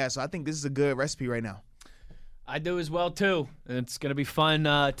stuff like that. So I think this is a good recipe right now. I do as well, too. It's going to be fun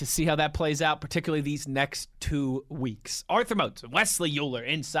to see how that plays out, particularly these next 2 weeks. Arthur Moats, Wesley Euler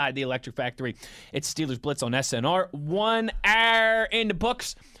inside the Electric Factory. It's Steelers Blitz on SNR. 1 hour in the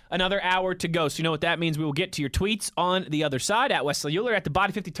books, another hour to go. So you know what that means. We will get to your tweets on the other side at Wesley Euler at the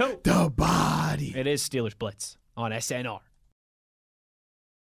Body 52. The Body. It is Steelers Blitz on SNR.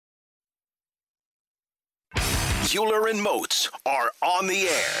 Euler and Moats are on the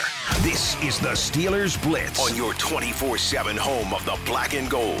air. This is the Steelers Blitz on your 24/7 home of the black and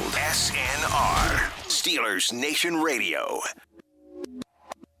gold. SNR, Steelers Nation Radio.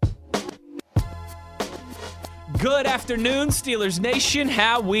 Good afternoon, Steelers Nation.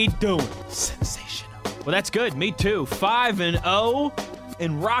 How we doing? Sensational. Well, that's good. Me too. 5-0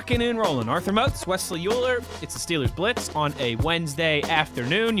 and rocking and rolling. Arthur Moats, Wesley Euler. It's the Steelers Blitz on a Wednesday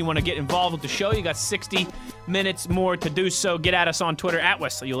afternoon. You want to get involved with the show? You got 60 minutes more to do so. Get at us on Twitter at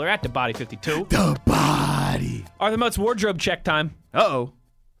Wesley Euler at the Body 52. The Body. Arthur Moats, wardrobe check time. Uh-oh.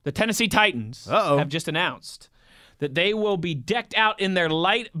 The Tennessee Titans have just announced that they will be decked out in their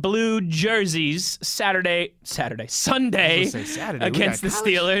light blue jerseys Sunday against the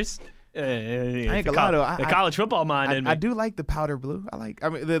Steelers. I ain't gonna lie, though. The college football mind in me. I do like the powder blue.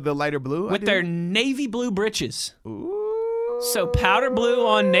 The lighter blue. With their navy blue breeches. Ooh. So powder blue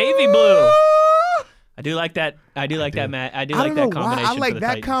on navy blue. I do like that. I do like that, Matt. I do like that combination. I like for the that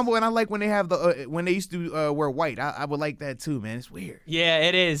Titans. combo, and I like when they have the when they used to wear white. I would like that too, man. It's weird. Yeah,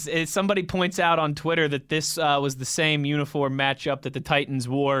 it is. Somebody points out on Twitter that this was the same uniform matchup that the Titans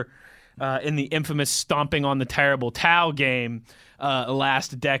wore in the infamous stomping on the terrible towel game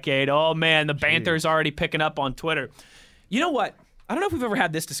last decade. Oh man, the banter's already picking up on Twitter. You know what? I don't know if we've ever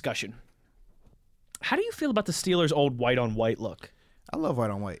had this discussion. How do you feel about the Steelers' old white on white look? I love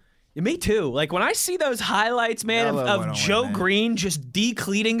white on white. Yeah, me too. Like when I see those highlights, man, of Joe Green just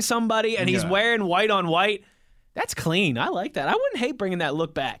decleating somebody and he's wearing white on white, that's clean. I like that. I wouldn't hate bringing that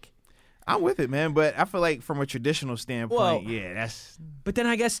look back. I'm with it, man, but I feel like from a traditional standpoint, that's... But then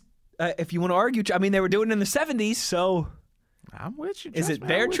I guess if you want to argue, I mean, they were doing it in the 70s, so I'm with you. is it Josh, man,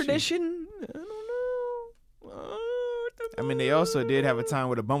 their I'm with you. tradition? I don't know. I mean, they also did have a time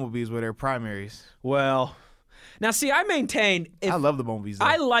where the Bumblebees were their primaries. Well, now see, I maintain. I love the Bumblebees. Though.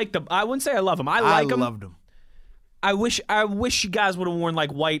 I like them. I wouldn't say I love them. I like them. I loved them. I wish you guys would have worn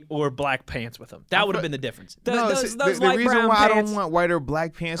like white or black pants with them. That would have been the difference. Those the light reason brown why pants, I don't want white or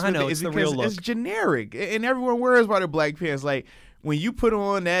black pants I with know, it it's is the because real look. it's generic, and everyone wears white or black pants. Like when you put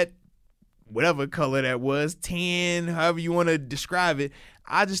on that whatever color that was, tan, however you want to describe it,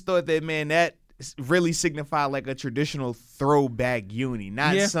 I just thought that, man, that really signified like a traditional throwback uni,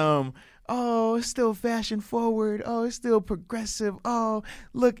 not some. Oh, it's still fashion forward. Oh, it's still progressive. Oh,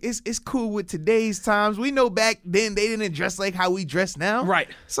 look, it's cool with today's times. We know back then they didn't dress like how we dress now. Right.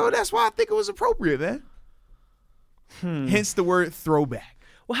 So that's why I think it was appropriate, man. Hence the word throwback.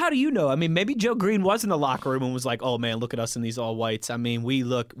 Well, how do you know? I mean, maybe Joe Green was in the locker room and was like, "Oh man, look at us in these all whites. I mean, we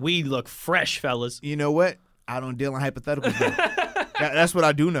look fresh, fellas." You know what? I don't deal in hypotheticals. That's what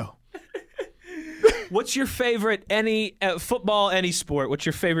I do know. What's your favorite football, any sport? What's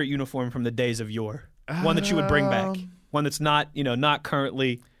your favorite uniform from the days of yore? One that you would bring back. One that's not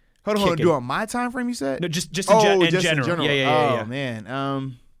currently. Hold on. During my time frame, you said? No, just in general. Yeah. Oh man.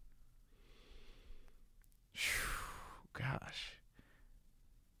 Gosh.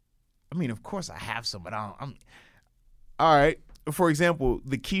 I mean, of course I have some, but I'm. All right. For example,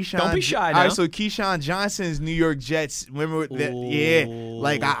 the Keyshawn. Don't be shy now. All right, so Keyshawn Johnson's New York Jets. Remember that? Yeah,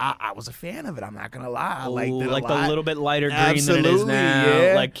 like I was a fan of it. I'm not gonna lie. I liked it like a the lot. little bit lighter green Absolutely, than it is now.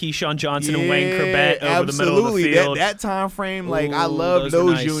 yeah. Like Keyshawn Johnson and Wayne Corbett over the middle of the Absolutely. field. That time frame, like I Ooh, loved those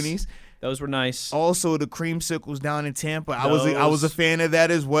were those nice. unis. Those were nice. Also, the creamsicles down in Tampa. I was a fan of that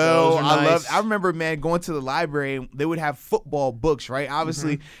as well. Those are nice. I remember, man, going to the library. They would have football books, right?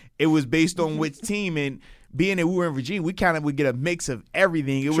 Obviously, it was based on which team, and being that we were in Virginia, we kind of would get a mix of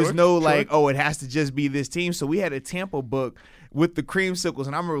everything. It was no like, oh, it has to just be this team. So we had a Tampa book with the creamsicles,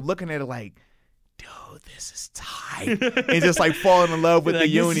 and I remember looking at it like, dude, this is tight, and just like falling in love with the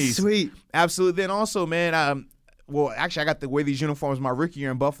unis. This is sweet. Absolutely. Then also, man, well, actually, I got to wear these uniforms my rookie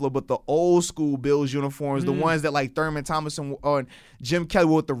year in Buffalo, but the old school Bills uniforms, the ones that like Thurman Thomas and Jim Kelly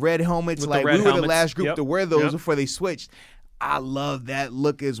with the red helmets, like we were the last group to wear those before they switched. I love that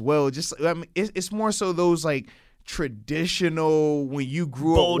look as well. Just, I mean, it's more so those like traditional when you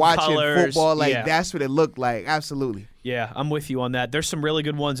grew Bold up watching colors. football, like that's what it looked like. Absolutely. Yeah, I'm with you on that. There's some really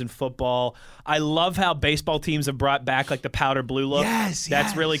good ones in football. I love how baseball teams have brought back like the powder blue look.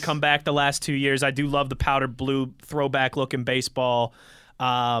 That's really come back the last 2 years. I do love the powder blue throwback look in baseball.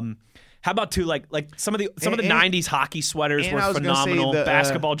 How about like some of the 90s hockey sweaters were phenomenal.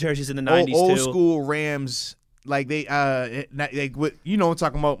 Basketball jerseys in the 90s old too. school Rams. Like they, you know what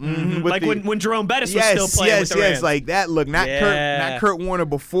I'm talking about. Like when Jerome Bettis was still playing with the Rams. Like that look. Not Kurt Warner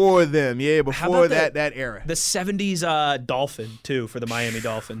before them. Yeah, before that era. The 70s Dolphin too for the Miami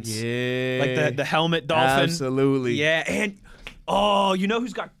Dolphins. Yeah, like the helmet Dolphin. Absolutely. Yeah, and you know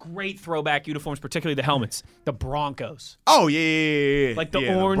who's got great throwback uniforms, particularly the helmets? The Broncos. Oh yeah. Like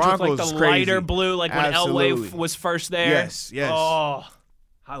the orange with like the lighter blue, like when Elway was first there. Yes. Oh.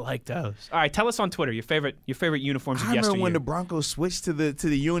 I like those. All right, tell us on Twitter your favorite uniforms of yesteryear. I remember when the Broncos switched to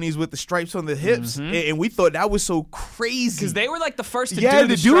the unis with the stripes on the hips, and we thought that was so crazy because they were like the first to do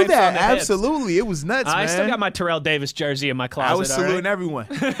the stripes that. On the hips. Absolutely, it was nuts. I man. still got my Terrell Davis jersey in my closet. I was saluting everyone.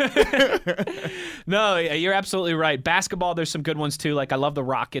 No, you're absolutely right. Basketball, there's some good ones too. Like I love the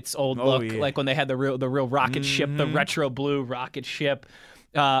Rockets old look, like when they had the real rocket ship, the retro blue rocket ship.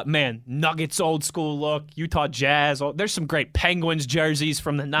 Man, Nuggets old school look, Utah Jazz. There's some great Penguins jerseys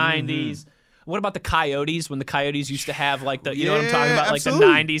from the 90s. What about the Coyotes? When the Coyotes used to have like the, you know what I'm talking about? Absolutely.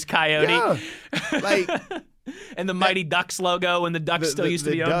 Like the 90s Coyote. Yeah. Like, and the Mighty Ducks logo when the Ducks still used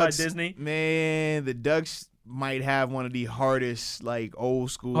to be owned by Disney. Man, the Ducks might have one of the hardest like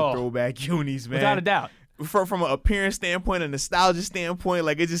old school throwback unis, man. Without a doubt. From an appearance standpoint, a nostalgia standpoint,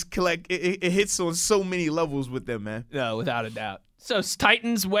 like it just it hits on so many levels with them, man. No, without a doubt. So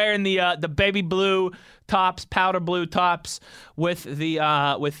Titans wearing the baby blue tops, powder blue tops with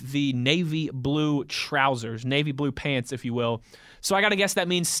the navy blue trousers, navy blue pants, if you will. So I got to guess that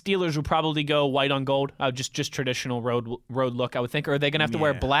means Steelers will probably go white on gold, just traditional road look, I would think. Or are they going to have to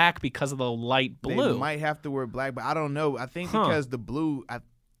wear black because of the light blue? They might have to wear black, but I don't know. I think because the blue, I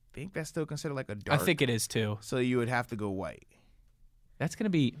think that's still considered like a dark. I think it is too. So you would have to go white. That's going to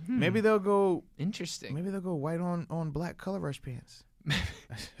be maybe they'll go interesting. Maybe they'll go white on black color rush pants.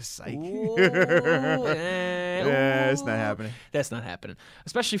 Psych. It's not happening. That's not happening,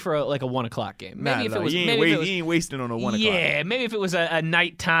 especially for a 1 o'clock game. Maybe if it was, you ain't wasting on a 1 o'clock. Yeah, maybe if it was a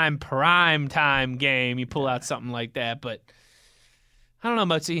nighttime prime time game, you pull out something like that. But I don't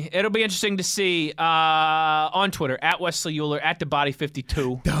know, Mutzi. It'll be interesting to see on Twitter, at Wesley Euler, at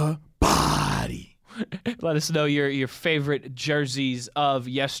TheBody52. The Body. Let us know your favorite jerseys of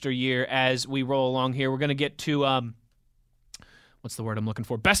yesteryear as we roll along here. We're going to get to, what's the word I'm looking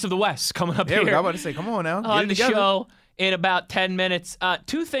for? Best of the West coming up here. I'm about to say, come on now. On the show in about 10 minutes.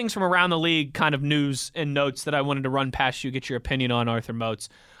 Two things from around the league, kind of news and notes that I wanted to run past you, get your opinion on, Arthur Moats.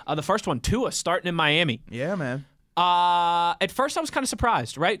 The first one, Tua starting in Miami. Yeah, man. At first, I was kind of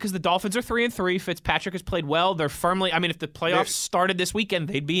surprised, right? Because the Dolphins are 3-3. Fitzpatrick has played well. They're firmly. I mean, if the playoffs started this weekend,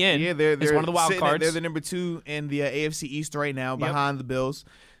 they'd be in. Yeah, they're one of the wild cards. They're the number 2 in the AFC East right now, behind the Bills.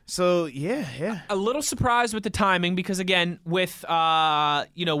 So yeah. A little surprised with the timing because again, with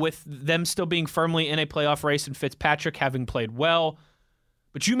with them still being firmly in a playoff race and Fitzpatrick having played well.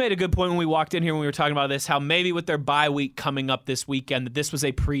 But you made a good point when we walked in here when we were talking about this, how maybe with their bye week coming up this weekend, that this was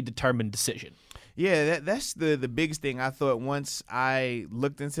a predetermined decision. Yeah, that's the biggest thing I thought once I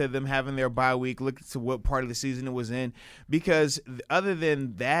looked into them having their bye week, looked into what part of the season it was in, because other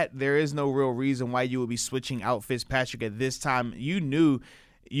than that, there is no real reason why you would be switching out Fitzpatrick at this time. You knew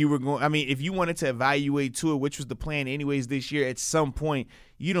you were going. I mean, if you wanted to evaluate Tua, which was the plan anyways this year, at some point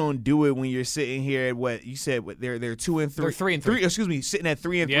you don't do it when you're sitting here at what you said. They're 2-3. They're 3-3. Excuse me, sitting at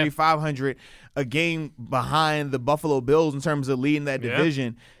 3-3, 500, a game behind the Buffalo Bills in terms of leading that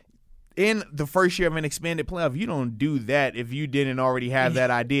division. In the first year of an expanded playoff, you don't do that if you didn't already have that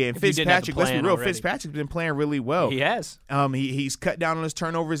idea. And Fitzpatrick, let's be real, Fitzpatrick's been playing really well. He has. He's cut down on his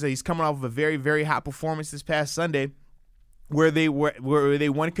turnovers. He's coming off of a very, very hot performance this past Sunday, where they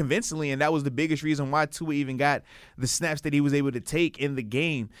won convincingly, and that was the biggest reason why Tua even got the snaps that he was able to take in the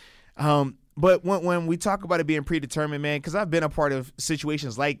game. But when we talk about it being predetermined, man, because I've been a part of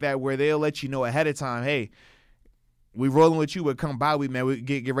situations like that where they'll let you know ahead of time, hey, we rolling with you, but come by week, man. We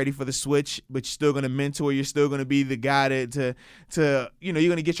get ready for the switch, but you're still going to mentor. You're still going to be the guy to you're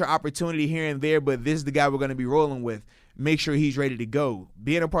going to get your opportunity here and there, but this is the guy we're going to be rolling with. Make sure he's ready to go.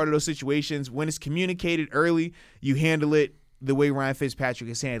 Being a part of those situations, when it's communicated early, you handle it the way Ryan Fitzpatrick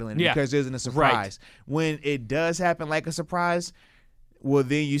is handling it because there isn't a surprise. Right. When it does happen like a surprise, well,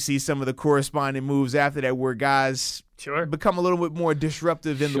 then you see some of the corresponding moves after that where guys become a little bit more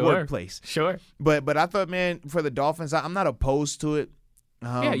disruptive in the workplace. Sure. But I thought, man, for the Dolphins, I'm not opposed to it.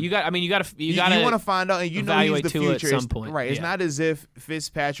 You want to find out, and you know he's the future at some point. Right. It's not as if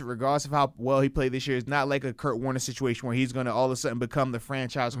Fitzpatrick, regardless of how well he played this year, it's not like a Kurt Warner situation where he's going to all of a sudden become the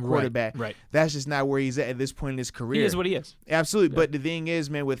franchise quarterback. Right. That's just not where he's at this point in his career. He is what he is. Absolutely. Yeah. But the thing is,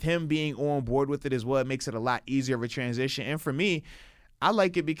 man, with him being on board with it as well, it makes it a lot easier of a transition. And for me, I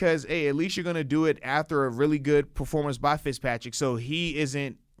like it because, hey, at least you're going to do it after a really good performance by Fitzpatrick, so he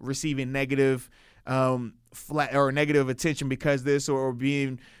isn't receiving negative negative attention because this or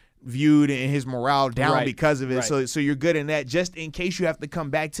being viewed and his morale down because of it. Right. So you're good in that just in case you have to come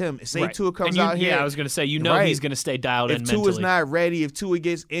back to him. Say Tua comes out here. Yeah, I was going to say, he's going to stay dialed in mentally. If Tua's not ready, if Tua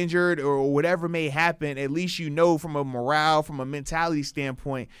gets injured or whatever may happen, at least you know from a morale, from a mentality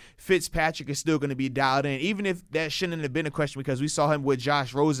standpoint, Fitzpatrick is still going to be dialed in. Even if that shouldn't have been a question because we saw him with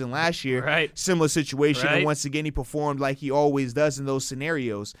Josh Rosen last year. Right. Similar situation. And once again, he performed like he always does in those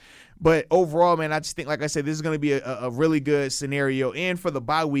scenarios. But overall, man, I just think, like I said, this is going to be a really good scenario. And for the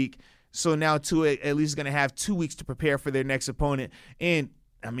bye week, so now Tua at least is going to have 2 weeks to prepare for their next opponent. And,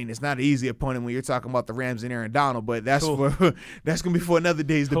 I mean, it's not an easy opponent when you're talking about the Rams and Aaron Donald, but that's going to be for another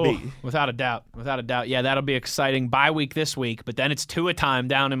day's debate. Without a doubt. Yeah, that'll be exciting. Bye week this week, but then it's Tua time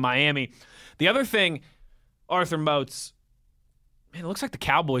down in Miami. The other thing, Arthur Moats, man, it looks like the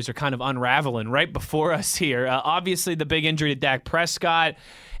Cowboys are kind of unraveling right before us here. Obviously, the big injury to Dak Prescott,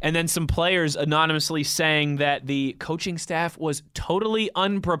 and then some players anonymously saying that the coaching staff was totally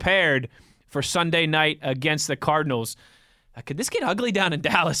unprepared for Sunday night against the Cardinals. Could this get ugly down in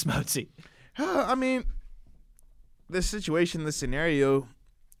Dallas, Mozi? I mean, the situation, the scenario,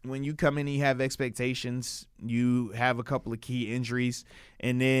 when you come in and you have expectations, you have a couple of key injuries,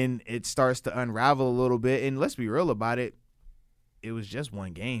 and then it starts to unravel a little bit. And let's be real about it. It was just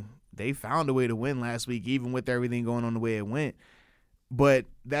one game. They found a way to win last week, even with everything going on the way it went. But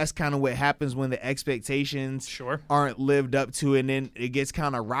that's kind of what happens when the expectations aren't lived up to, and then it gets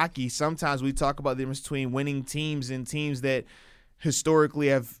kind of rocky. Sometimes we talk about the difference between winning teams and teams that historically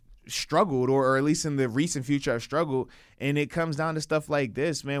have struggled, or at least in the recent future have struggled, and it comes down to stuff like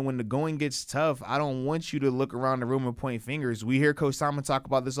this, man. When the going gets tough, I don't want you to look around the room and point fingers. We hear Coach Simon talk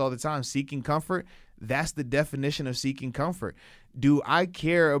about this all the time, seeking comfort. That's the definition of seeking comfort. Do I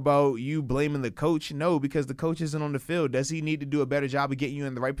care about you blaming the coach? No, because the coach isn't on the field. Does he need to do a better job of getting you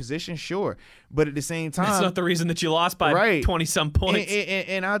in the right position? Sure. But at the same time, that's not the reason that you lost by 20-some points.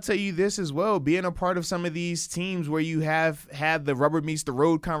 And I'll tell you this as well, being a part of some of these teams where you have had the rubber meets the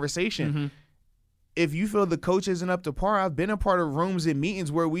road conversation, if you feel the coach isn't up to par, I've been a part of rooms and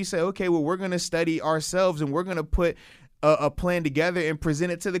meetings where we say, okay, well, we're going to study ourselves and we're going to put a plan together and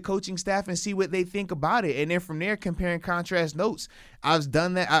present it to the coaching staff and see what they think about it. And then from there, compare and contrast notes. I've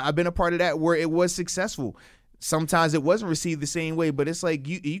done that. I've been a part of that where it was successful. Sometimes it wasn't received the same way, but it's like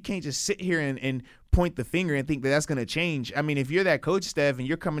you can't just sit here and point the finger and think that that's going to change. I mean, if you're that coach staff and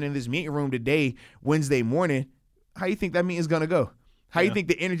you're coming in this meeting room today, Wednesday morning, how you think that meeting is going to go? How you think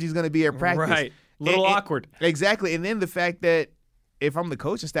the energy is going to be at practice? Right. A little awkward. Exactly. And then the fact that if I'm the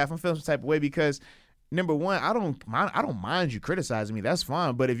coaching staff, I'm feeling some type of way because – number one, I don't mind you criticizing me. That's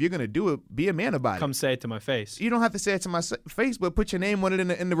fine. But if you're going to do it, be a man about it. Come say it to my face. You don't have to say it to my face, but put your name on it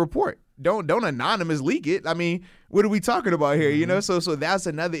in the report. Don't anonymous leak it. I mean, what are we talking about here? You know, so that's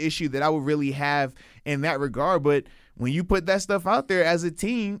another issue that I would really have in that regard. But when you put that stuff out there as a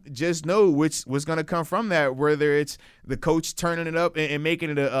team, just know what's going to come from that, whether it's the coach turning it up and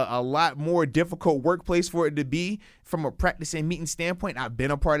making it a lot more difficult workplace for it to be from a practice and meeting standpoint. I've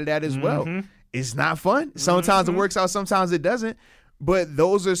been a part of that as well. It's not fun. Sometimes it works out, sometimes it doesn't. But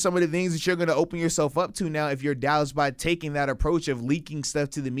those are some of the things that you're going to open yourself up to now if you're Dallas by taking that approach of leaking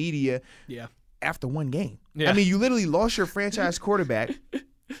stuff to the media after one game. I mean, you literally lost your franchise quarterback,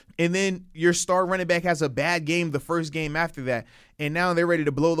 and then your star running back has a bad game the first game after that, and now they're ready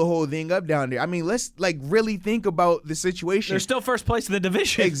to blow the whole thing up down there. I mean, let's really think about the situation. They're still first place in the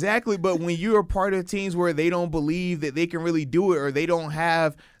division. Exactly, but when you're a part of teams where they don't believe that they can really do it or they don't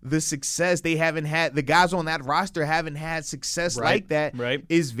have the success, they haven't had, the guys on that roster haven't had success like that,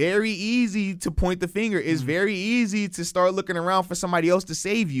 it's very easy to point the finger. It's very easy to start looking around for somebody else to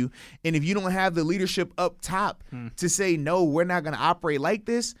save you. And if you don't have the leadership up top to say, no, we're not going to operate like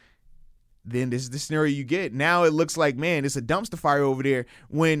this, then this is the scenario you get. Now it looks like, man, it's a dumpster fire over there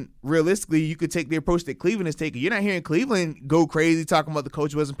when realistically you could take the approach that Cleveland is taking. You're not hearing Cleveland go crazy talking about the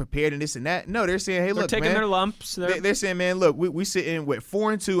coach wasn't prepared and this and that. No, they're saying, hey, look, they're taking their lumps. They're saying, man, look, we sit in with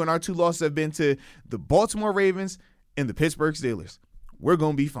 4-2 and our two losses have been to the Baltimore Ravens and the Pittsburgh Steelers. We're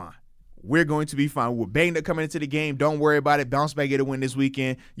going to be fine. We're going to be fine. We're banged up coming into the game. Don't worry about it. Bounce back, get a win this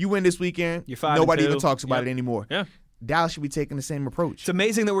weekend. You win this weekend, you're 5-2. Nobody even talks about it anymore. Yeah. Dallas should be taking the same approach. It's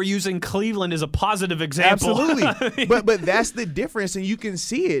amazing that we're using Cleveland as a positive example. Absolutely. but that's the difference, and you can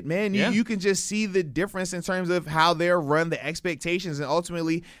see it, man. You can just see the difference in terms of how they're run, the expectations, and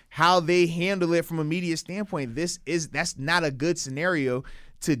ultimately how they handle it from a media standpoint. That's not a good scenario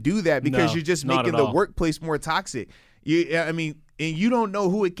to do that because you're just making the workplace more toxic. And you don't know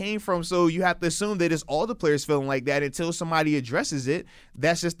who it came from, so you have to assume that it's all the players feeling like that until somebody addresses it.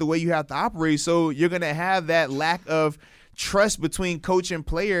 That's just the way you have to operate. So you're going to have that lack of trust between coach and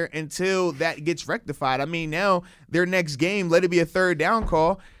player until that gets rectified. I mean, now their next game, let it be a third down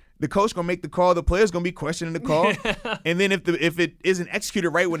call. The coach going to make the call. The player's going to be questioning the call. And then if it isn't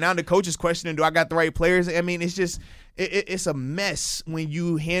executed right, well, now the coach is questioning, do I got the right players? I mean, it's just it's a mess when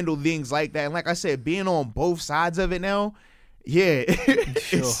you handle things like that. And like I said, being on both sides of it now,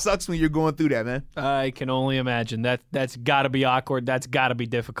 it sucks when you're going through that, man. I can only imagine. That's got to be awkward. That's got to be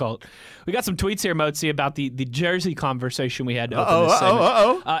difficult. We got some tweets here, Mozi, about the jersey conversation we had to open this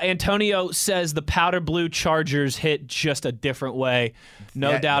segment. Antonio says the powder blue Chargers hit just a different way.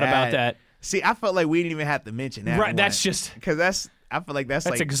 No doubt about that. See, I felt like we didn't even have to mention that. Right, that's just because I feel like that's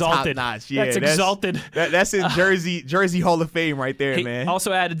like exalted. Top notch. Yeah, that's exalted. That's in Jersey Hall of Fame right there, man.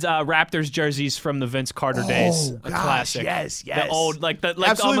 Also added Raptors jerseys from the Vince Carter days. A classic. Yes. The old,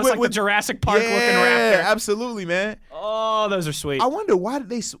 almost like the Jurassic Park looking Raptor. Yeah, absolutely, man. Oh, those are sweet. I wonder why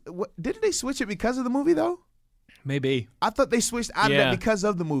didn't they switch it because of the movie though? Maybe. I thought they switched out of that because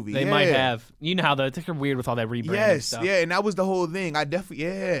of the movie. They might have. You know how they're weird with all that rebranding stuff. Yeah, and that was the whole thing. I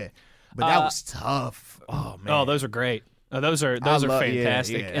definitely, but that was tough. Oh man. Oh, those are great. Oh, those are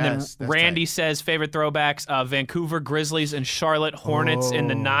fantastic. And then Randy says favorite throwbacks: Vancouver Grizzlies and Charlotte Hornets in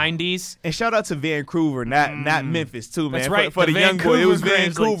the '90s. And shout out to Vancouver, not Memphis too, man. That's right. For the young boy, it was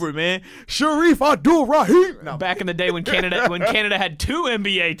Vancouver, man. Sharif Abdul-Rahim. No. Back in the day when Canada had two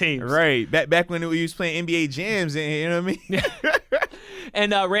NBA teams. Right. Back when we was playing NBA jams, and you know what I mean.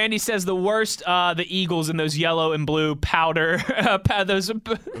 And Randy says the worst, the Eagles in those yellow and blue powder,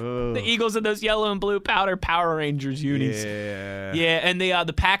 the Eagles in those yellow and blue powder Power Rangers unis. Yeah, and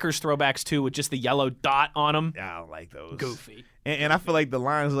the Packers throwbacks too, with just the yellow dot on them. I don't like those. Goofy. And I feel like the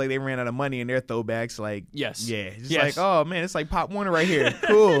Lions like they ran out of money in their throwbacks. Like yes, like oh man, it's like Pop Warner right here.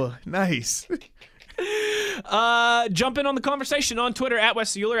 Cool, nice. Jump in on the conversation on Twitter at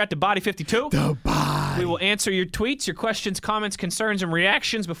Wesley Euler, at TheBody52. The Body. We will answer your tweets, your questions, comments, concerns, and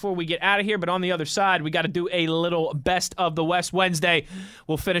reactions before we get out of here. But on the other side, we got to do a little Best of the West Wednesday.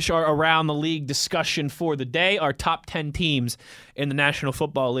 We'll finish our Around the League discussion for the day. Our top 10 teams in the National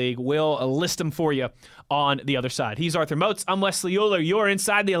Football League. We'll list them for you on the other side. He's Arthur Moats. I'm Wesley Euler. You're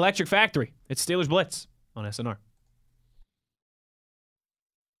inside the Electric Factory. It's Steelers Blitz on SNR.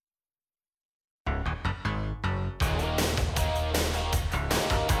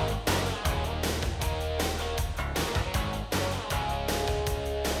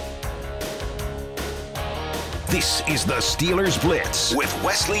 This is the Steelers Blitz with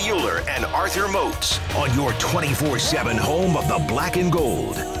Wesley Euler and Arthur Moats on your 24/7 home of the black and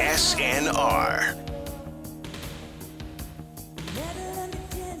gold, SNR.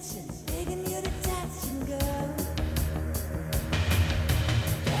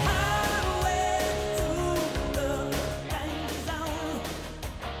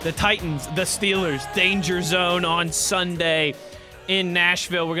 The Titans, the Steelers, danger zone on Sunday in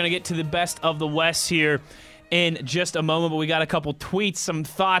Nashville. We're going to get to the Best of the West here in just a moment, but we got a couple tweets, some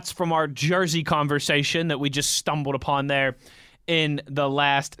thoughts from our jersey conversation that we just stumbled upon there in the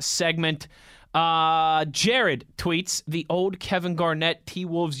last segment. Jared tweets, the old Kevin Garnett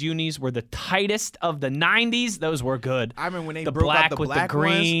T-Wolves unis were the tightest of the 90s. Those were good. I remember when they the broke black out the with black the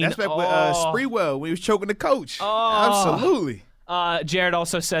green. ones. That's back with Sprewell when he was choking the coach. Oh. Absolutely. Jared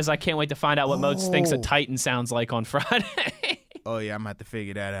also says, I can't wait to find out what Moats thinks a Titan sounds like on Friday. Oh, yeah, I'm going to have to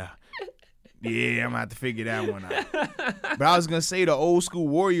figure that out. Yeah, I'm going to have to figure that one out. But I was going to say the old school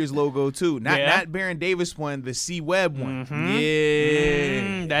Warriors logo, too. Not Baron Davis one, the C. Webb one.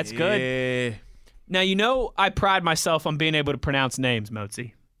 Mm-hmm. Yeah. That's good. Now, you know I pride myself on being able to pronounce names,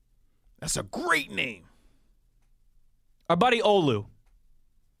 Moatsy. That's a great name. Our buddy Olu,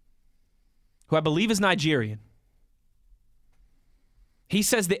 who I believe is Nigerian, he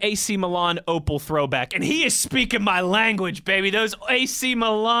says the AC Milan Opal throwback, and he is speaking my language, baby. Those AC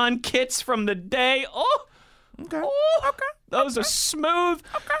Milan kits from the day. Oh, okay. Those are smooth.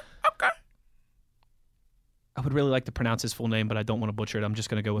 Okay. I would really like to pronounce his full name, but I don't want to butcher it. I'm just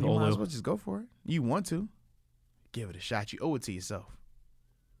going to go with You Olu. might as well just go for it. You want to. Give it a shot. You owe it to yourself.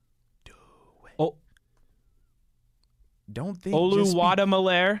 Do it. Oh. Don't think Olu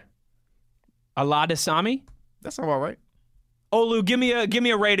Wadamaler Aladasami? That's all right. Olu, give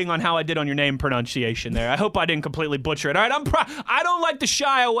me a rating on how I did on your name pronunciation there. I hope I didn't completely butcher it. All right, I don't like to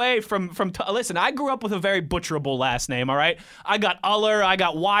shy away from listen, I grew up with a very butcherable last name, all right? I got Uller, I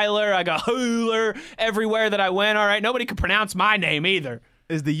got Weiler, I got Huler everywhere that I went, all right? Nobody could pronounce my name either.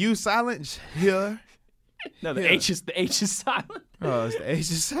 Is the U silent here? No, the H is silent. Oh, it's the H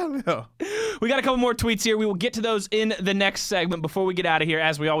is silent. Oh. We got a couple more tweets here. We will get to those in the next segment before we get out of here,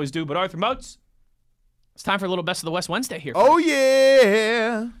 as we always do. But Arthur Moats, it's time for a little Best of the West Wednesday here. Oh,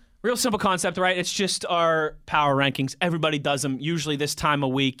 yeah. Real simple concept, right? It's just our power rankings. Everybody does them usually this time of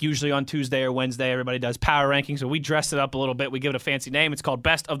week, usually on Tuesday or Wednesday. Everybody does power rankings, so we dress it up a little bit. We give it a fancy name. It's called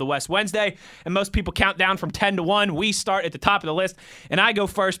Best of the West Wednesday, and most people count down from 10 to 1. We start at the top of the list, and I go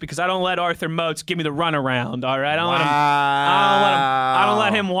first because I don't let Arthur Moats give me the runaround, all right? I don't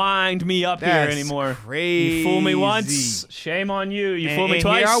let him wind me up here anymore. Crazy. You fool me once, shame on you. You fool me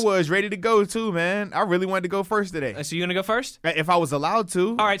twice. Here I was ready to go, too, man. I really wanted to go first today. So you going to go first? If I was allowed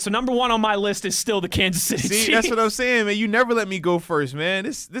to. All right, so number one on my list is still the Kansas City Chiefs. See, that's what I'm saying, man. You never let me go first, man.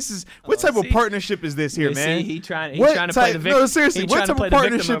 This is what type of partnership is this here, man? He trying to play the victim. No, seriously, what type of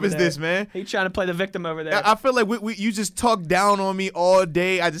partnership is this, man? He trying to play the victim over there. I feel like you just talk down on me all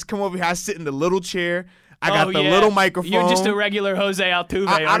day. I just come over here. I sit in the little chair. I got the little microphone. You're just a regular Jose Altuve,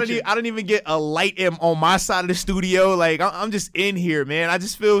 aren't you? I don't even get a light on my side of the studio. Like, I'm just in here, man. I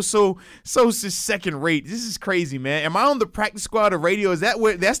just feel so second rate. This is crazy, man. Am I on the practice squad of radio? Is that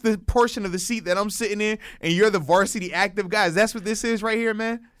that's the portion of the seat that I'm sitting in, and you're the varsity active guys? That's what this is right here,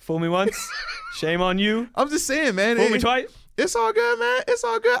 man? Fool me once, shame on you. I'm just saying, man. Fool me twice. It's all good, man. It's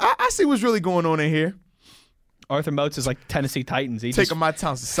all good. I see what's really going on in here. Arthur Moats is like Tennessee Titans. He taking my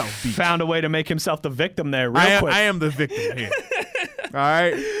talents to South Beach. Found a way to make himself the victim there real quick. I am the victim here. All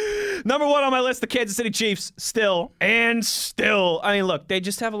right. Number one on my list, the Kansas City Chiefs. Still. I mean, look, they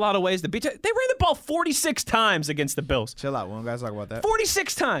just have a lot of ways to beat. They ran the ball 46 times against the Bills. Chill out. We don't got to talk about that.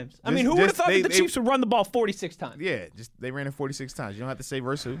 46 times. I mean, who would have thought that the Chiefs would run the ball 46 times? Yeah, they ran it 46 times. You don't have to say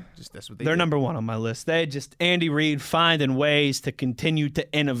versus who. Just that's what they did. They're number one on my list. Andy Reid finding ways to continue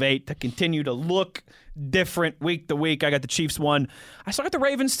to innovate, to continue to look different week to week. I got the Chiefs 1. I still got the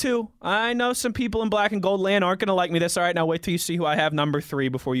Ravens 2. I know some people in black and gold land aren't going to like me this. All right, now wait till you see who I have number 3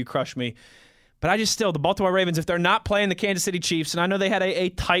 before you crush me. But I just still, the Baltimore Ravens, if they're not playing the Kansas City Chiefs, and I know they had a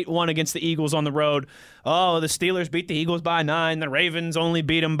tight one against the Eagles on the road. Oh, the Steelers beat the Eagles by 9. The Ravens only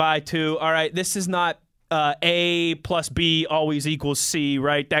beat them by 2. All right, this is not A plus B always equals C,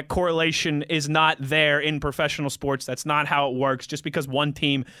 right? That correlation is not there in professional sports. That's not how it works. Just because one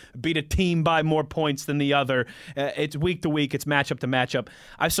team beat a team by more points than the other, it's week to week. It's matchup to matchup.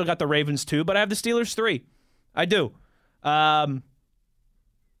 I've still got the Ravens 2, but I have the Steelers 3. I do.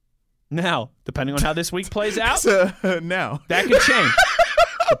 Now, depending on how this week plays out, now that could change.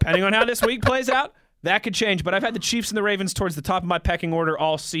 Depending on how this week plays out, that could change. But I've had the Chiefs and the Ravens towards the top of my pecking order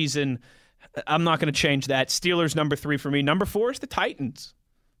all season. I'm not going to change that. Steelers number 3 for me. Number 4 is the Titans.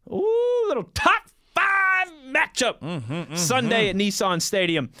 Ooh, little top 5 matchup. Sunday at Nissan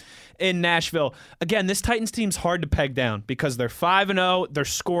Stadium in Nashville. Again, this Titans team's hard to peg down because they're 5-0. They're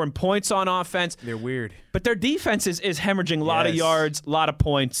scoring points on offense. They're weird. But their defense is hemorrhaging a lot of yards, a lot of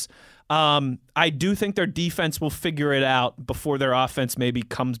points. I do think their defense will figure it out before their offense maybe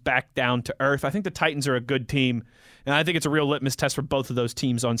comes back down to earth. I think the Titans are a good team, and I think it's a real litmus test for both of those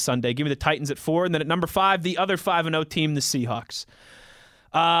teams on Sunday. Give me the Titans at 4, and then at number 5, the other 5-0 team, the Seahawks.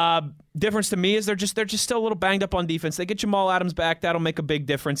 Difference to me is they're just still a little banged up on defense. They get Jamal Adams back. That'll make a big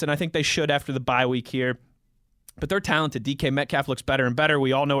difference, and I think they should after the bye week here. But they're talented. DK Metcalf looks better and better.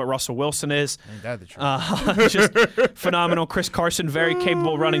 We all know what Russell Wilson is. Ain't that the truth? Just phenomenal. Chris Carson, very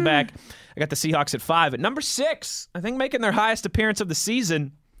capable running back. I got the Seahawks at 5. At number 6, I think making their highest appearance of the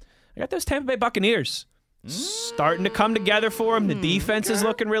season, I got those Tampa Bay Buccaneers. Starting to come together for them. The defense is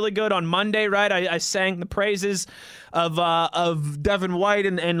looking really good. On Monday, right, I sang the praises of Devin White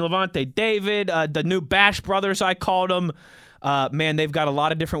and Levante David, the new Bash brothers, I called them. Man, they've got a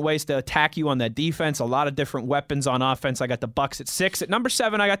lot of different ways to attack you on that defense, a lot of different weapons on offense. I got the Bucs at 6. At number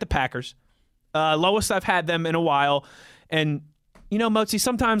 7, I got the Packers. Lowest I've had them in a while. And, you know, Mozi,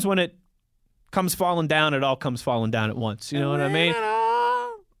 sometimes when it comes falling down, it all comes falling down at once. You know what I mean?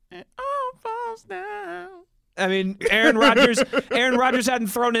 It all falls down. I mean, Aaron Rodgers hadn't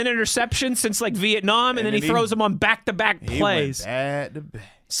thrown an interception since, like, Vietnam, and then he throws them on back-to-back plays. He went bad to bad.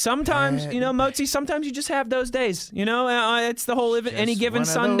 Sometimes, you know, Mozi, sometimes you just have those days. You know, it's the whole any given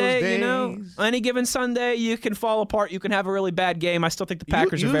Sunday, you know. Any given Sunday, you can fall apart. You can have a really bad game. I still think the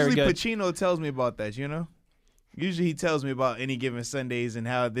Packers are very good. Usually Pacino tells me about that, you know. Usually he tells me about any given Sundays and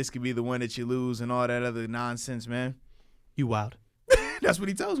how this could be the one that you lose and all that other nonsense, man. You wild. That's what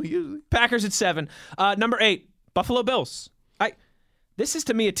he tells me usually. Packers at 7. Number 8, Buffalo Bills. This is,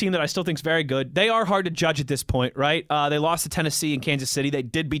 to me, a team that I still think is very good. They are hard to judge at this point, right? They lost to Tennessee and Kansas City. They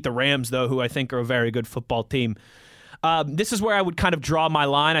did beat the Rams, though, who I think are a very good football team. This is where I would kind of draw my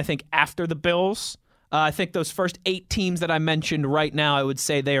line, I think, after the Bills. I think those first 8 teams that I mentioned right now, I would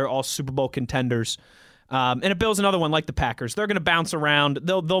say they are all Super Bowl contenders. And a Bills another one like the Packers. They're going to bounce around.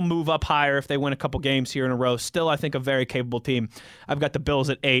 They'll move up higher if they win a couple games here in a row. Still, I think a very capable team. I've got the Bills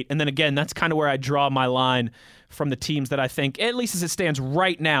at 8. And then again, that's kind of where I draw my line from the teams that I think, at least as it stands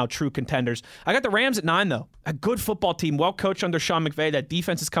right now, true contenders. I got the Rams at 9, though. A good football team, well coached under Sean McVay. That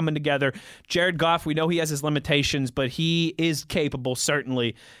defense is coming together. Jared Goff, we know he has his limitations, but he is capable,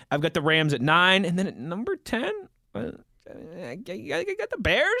 certainly. I've got the Rams at 9. And then at number 10, I got the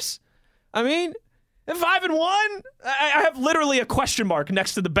Bears. I mean, at 5-1, I have literally a question mark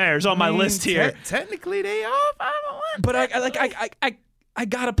next to the Bears on my list here. Technically, they are 5-1. But I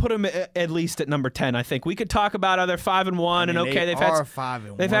gotta put them at least at number 10. I think we could talk about other 5-1, and okay,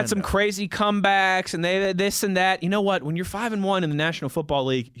 they've had some crazy comebacks, and they this and that. You know what? When you're 5-1 in the National Football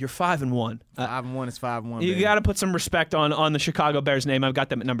League, you're 5-1. 5-1 is 5-1. You got to put some respect on the Chicago Bears name. I've got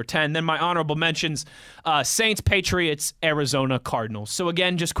them at number 10. Then my honorable mentions: Saints, Patriots, Arizona Cardinals. So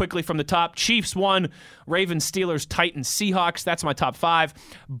again, just quickly from the top: Chiefs 1, Ravens, Steelers, Titans, Seahawks. That's my top 5.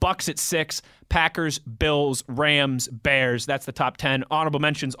 Bucs at 6. Packers, Bills, Rams, Bears. That's the top 10. Honorable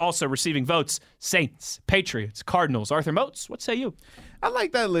mentions also receiving votes: Saints, Patriots, Cardinals. Arthur Moats, what say you? I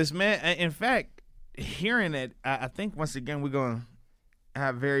like that list, man. In fact, hearing it, I think once again we're going to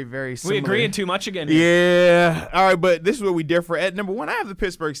have very, very similar. We agreeing too much again. Yeah. All right, but this is where we differ. At number 1, I have the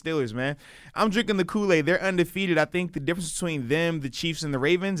Pittsburgh Steelers, man. I'm drinking the Kool-Aid. They're undefeated. I think the difference between them, the Chiefs, and the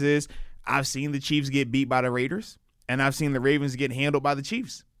Ravens is I've seen the Chiefs get beat by the Raiders, and I've seen the Ravens get handled by the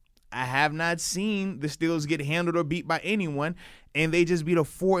Chiefs. I have not seen the Steelers get handled or beat by anyone, and they just beat a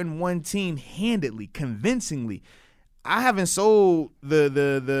 4-1 team handedly, convincingly. I haven't sold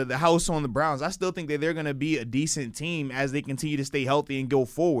the house on the Browns. I still think that they're going to be a decent team as they continue to stay healthy and go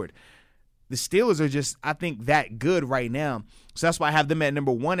forward. The Steelers are just, I think, that good right now. So that's why I have them at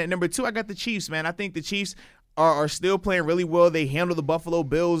number 1. At number 2, I got the Chiefs, man. I think the Chiefs are still playing really well. They handled the Buffalo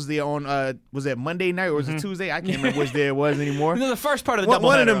Bills. They on was it Monday night or was it Tuesday? I can't remember which day it was anymore. The first part of the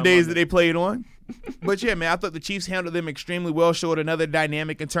one of them days that they played on. But yeah, man, I thought the Chiefs handled them extremely well, showed another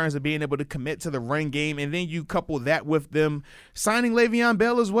dynamic in terms of being able to commit to the run game, and then you couple that with them signing Le'Veon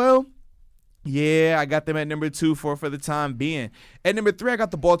Bell as well. Yeah, I got them at number 2 for the time being. At number 3, I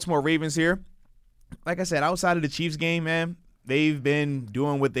got the Baltimore Ravens here. Like I said, outside of the Chiefs game, man, they've been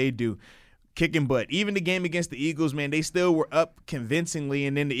doing what they do. Kicking butt. Even the game against the Eagles, man, they still were up convincingly,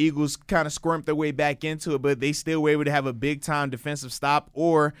 and then the Eagles kind of squirmed their way back into it, but they still were able to have a big-time defensive stop,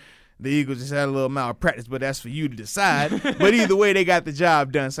 or the Eagles just had a little malpractice, but that's for you to decide. But either way, they got the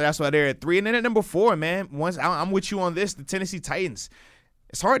job done, so that's why they're at 3. And then at number 4, man, once I'm with you on this, the Tennessee Titans.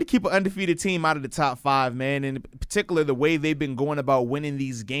 It's hard to keep an undefeated team out of the top 5, man, and in particular the way they've been going about winning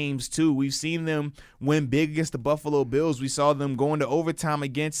these games, too. We've seen them win big against the Buffalo Bills. We saw them going to overtime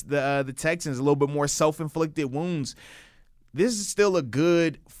against the Texans, a little bit more self-inflicted wounds. This is still a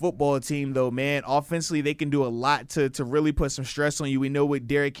good football team, though, man. Offensively, they can do a lot to really put some stress on you. We know what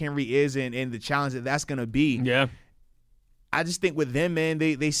Derrick Henry is and the challenge that's going to be. Yeah. I just think with them, man,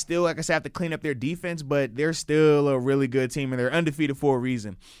 they still, like I said, have to clean up their defense, but they're still a really good team, and they're undefeated for a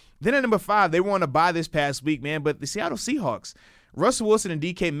reason. Then at number 5, they were on a bye this past week, man, but the Seattle Seahawks. Russell Wilson and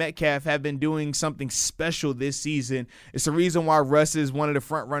DK Metcalf have been doing something special this season. It's the reason why Russ is one of the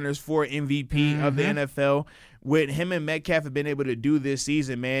front runners for MVP of the NFL. What him and Metcalf have been able to do this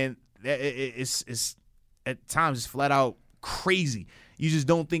season, man, it's at times it's flat out crazy. You just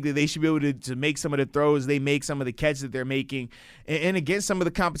don't think that they should be able to make some of the throws they make, some of the catches that they're making, and against some of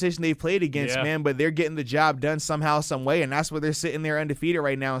the competition they've played against, man, but they're getting the job done somehow, some way, and that's where they're sitting there undefeated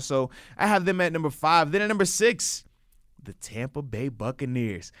right now. So I have them at number 5. Then at number 6, the Tampa Bay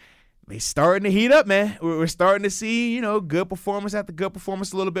Buccaneers. They starting to heat up, man. We're starting to see, good performance after good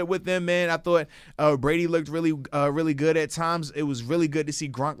performance a little bit with them, man. I thought Brady looked really good at times. It was really good to see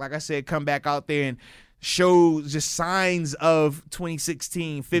Gronk, like I said, come back out there and show just signs of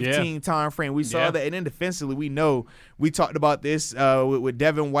 2016, 15 time frame. We saw that. And then defensively, we talked about this with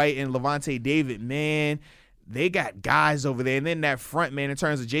Devin White and Levante David. Man, they got guys over there. And then that front, man, in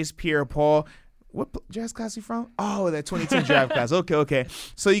terms of Jason Pierre-Paul, what draft class he from? Oh, that 2010 draft class. Okay.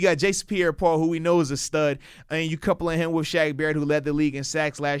 So you got Jason Pierre-Paul, who we know is a stud, and you coupling him with Shaq Barrett, who led the league in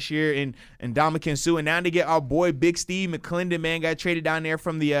sacks last year, and Ndamukong Suh. And now they get our boy Big Steve McClendon, man, got traded down there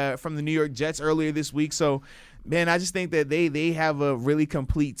from the New York Jets earlier this week. So, man, I just think that they have a really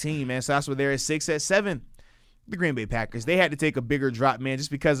complete team, man. So that's where they're at 6. At 7, the Green Bay Packers. They had to take a bigger drop, man, just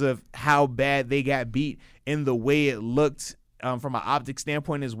because of how bad they got beat and the way it looked from an optic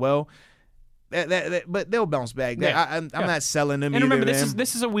standpoint as well. But they'll bounce back. I'm not selling them. And remember, either,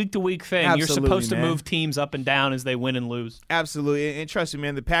 this is a week-to-week thing. Absolutely, you're supposed to man. move teams up and down as they win and lose. Absolutely, and trust me,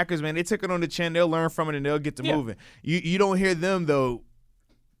 man. The Packers, man, they took it on the chin. They'll learn from it and they'll get to moving. You don't hear them though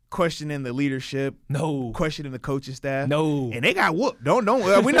questioning the leadership. No, questioning the coaching staff. No, and they got whooped. Don't.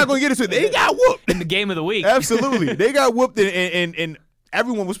 We're not going to get into it. They got whooped in the game of the week. Absolutely, they got whooped and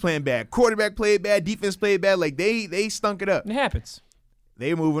everyone was playing bad. Quarterback played bad. Defense played bad. Like they stunk it up. It happens.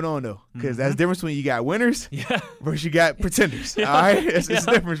 They moving on, though, because that's the difference when you got winners versus you got pretenders. All right? It's a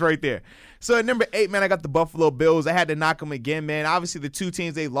difference right there. So at number 8, man, I got the Buffalo Bills. I had to knock them again, man. Obviously, the two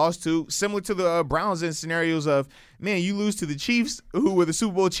teams they lost to, similar to the Browns in scenarios of, man, you lose to the Chiefs, who were the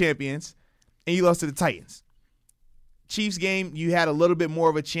Super Bowl champions, and you lost to the Titans. Chiefs game, you had a little bit more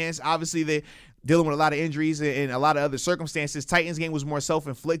of a chance. Obviously, they dealing with a lot of injuries and a lot of other circumstances. Titans game was more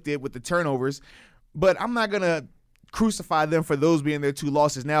self-inflicted with the turnovers. But I'm not going to crucify them for those being their 2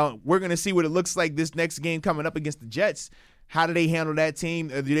 losses. Now, we're going to see what it looks like this next game coming up against the Jets. How do they handle that team?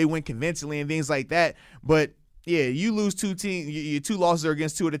 Do they win convincingly and things like that? But, yeah, you lose 2 teams. Your 2 losses are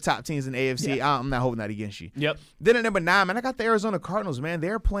against 2 of the top teams in the AFC. Yeah. I'm not holding that against you. Yep. Then at number 9, man, I got the Arizona Cardinals, man.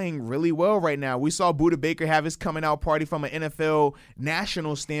 They're playing really well right now. We saw Budda Baker have his coming out party from an NFL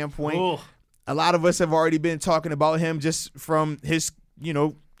national standpoint. Ooh. A lot of us have already been talking about him just from his,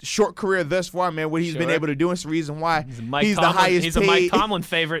 short career thus far, man, what he's been able to do. It's the reason why he's the highest paid. He's a Mike Tomlin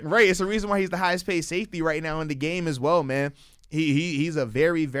favorite. Right. It's the reason why he's the highest paid safety right now in the game as well, man. He's a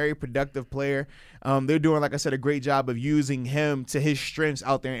very, very productive player. They're doing, like I said, a great job of using him to his strengths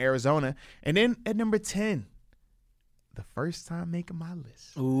out there in Arizona. And then at number 10, the first time making my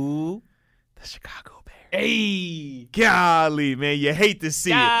list. Ooh. The Chicago Bears. Hey. Golly, man, you hate to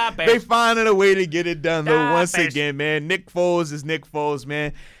see it. They finding a way to get it done, though, once again, man. Nick Foles is Nick Foles,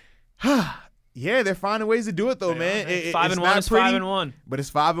 man. Yeah, they're finding ways to do it, though, man. 5-1 is 5-1. But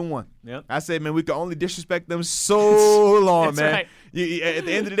it's 5-1. Yep. I say, man, we can only disrespect them so long, man. Right. At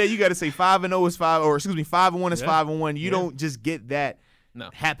the end of the day, you got to say 5-0 is 5, or excuse me, 5-1 is 5-1. You don't just get that No.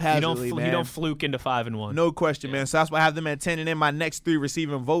 haphazardly, man. You don't fluke into 5-1. No question, man. So that's why I have them at 10. And then my next 3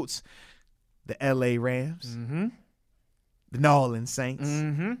 receiving votes, the L.A. Rams, the New Orleans Saints,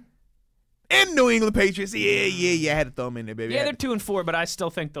 and New England Patriots. Yeah. I had to throw them in there, baby. Yeah, they're 2-4, but I still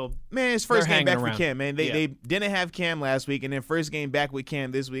think they'll. Man, it's first game back around. for Cam, man. They didn't have Cam last week, and then first game back with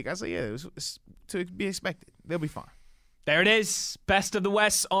Cam this week. I said, yeah, it's to be expected. They'll be fine. There it is. Best of the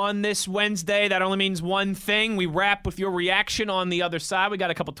West on this Wednesday. That only means one thing. We wrap with your reaction on the other side. We got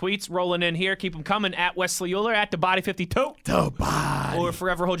a couple tweets rolling in here. Keep them coming at Wesley Euler, at TheBody52. The Body. Or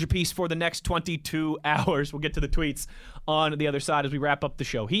forever hold your peace for the next 22 hours. We'll get to the tweets on the other side as we wrap up the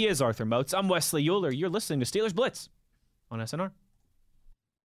show. He is Arthur Moats. I'm Wesley Euler. You're listening to Steelers Blitz on SNR.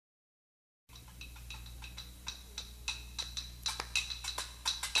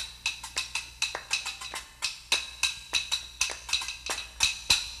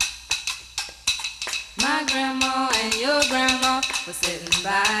 My grandma and your grandma were sitting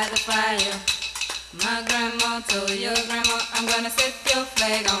by the fire. My grandma told your grandma, I'm gonna set your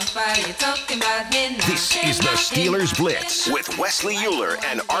flag on fire. You're talking about midnight. This is the Steelers Blitz with Wesley Euler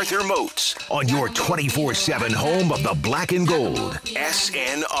and Arthur Moats on your 24/7 home of the black and gold,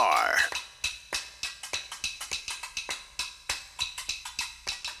 SNR.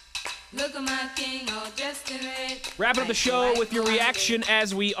 Look at my king, all dressed in red. Wrapping up the show with your reaction,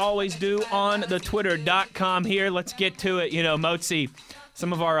 as we always do, on the Twitter.com here. Let's get to it. You know, Moatsy,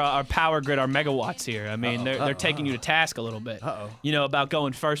 some of our power grid, our megawatts here. I mean, they're taking you to task a little bit. You know, about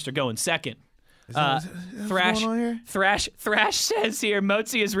going first or going second. Thrash says here,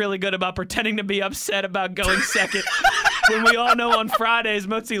 Moatsy is really good about pretending to be upset about going second. When we all know on Fridays,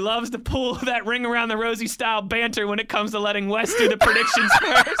 Moatsy loves to pull that ring around the rosy style banter when it comes to letting Wes do the predictions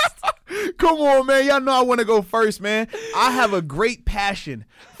first. Come on, man. Y'all know I want to go first, man. I have a great passion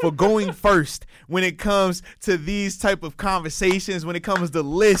for going first when it comes to these type of conversations, when it comes to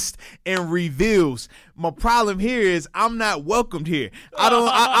lists and reveals. My problem here is I'm not welcomed here.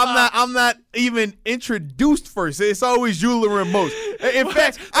 I'm not even introduced first. It's always Euler and Moats. In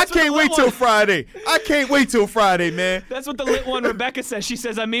fact, I can't wait till Friday. I can't wait till Friday, man. That's what the lit one Rebecca says. She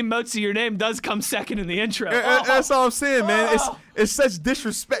says, I mean, Moatsy, your name does come second in the intro. That's all I'm saying, man. It's such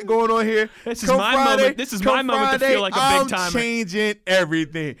disrespect going on here. This is my moment. This is my moment to feel like a big timer. I'm changing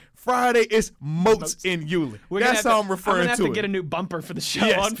everything. Friday is Moats and Euler. That's how I'm referring to it. I'm going to have to get a new bumper for the show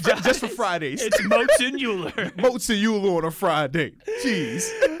on Fridays. Just for Fridays. It's Moats and Euler. Moats and Euler on a Friday. Jeez.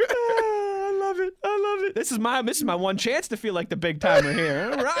 I love it. This is my one chance to feel like the big timer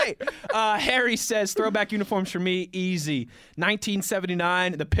here. All right. Harry says, throwback uniforms for me, easy.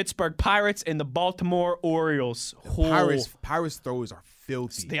 1979, the Pittsburgh Pirates and the Baltimore Orioles. Pirates throws are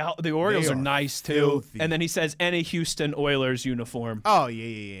filthy. The Orioles are nice, too. Filthy. And then he says, any Houston Oilers uniform. Oh,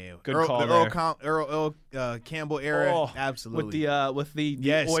 yeah. Good call there. Earl Campbell era, absolutely. With the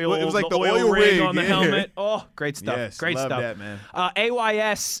yes. oil, it was like the oil rig on the yeah. helmet. Oh, great stuff. Yes, great love stuff. That, man.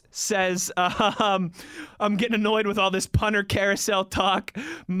 AYS says, I'm getting annoyed with all this punter carousel talk.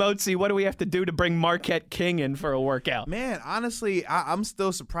 Moatsy, what do we have to do to bring Marquette King in for a workout? Man, honestly, I'm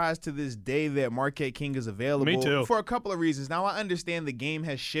still surprised to this day that Marquette King is available. Me too. For a couple of reasons. Now, I understand the game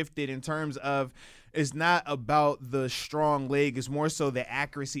has shifted in terms of it's not about the strong leg. It's more so the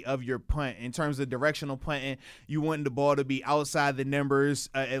accuracy of your punt. In terms of directional punting, you want the ball to be outside the numbers,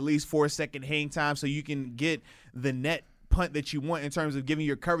 at least 4-second hang time, so you can get the net punt that you want in terms of giving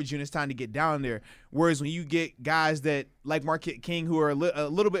your coverage units time to get down there. Whereas when you get guys that like Marquette King who are a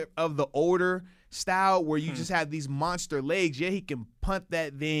little bit of the older style where you just have these monster legs, yeah, he can punt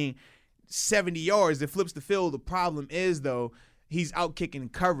that thing 70 yards. It flips the field. The problem is, though, he's out kicking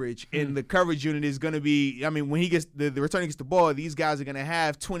coverage, and the coverage unit is going to be, I mean, when he gets the returner gets the ball, these guys are going to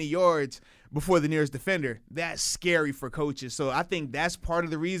have 20 yards before the nearest defender. That's scary for coaches. So I think that's part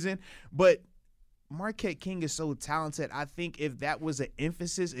of the reason. But Marquette King is so talented. I think if that was an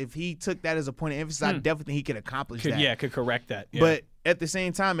emphasis, if he took that as a point of emphasis, I definitely think he could accomplish that. Yeah, could correct that. Yeah. But at the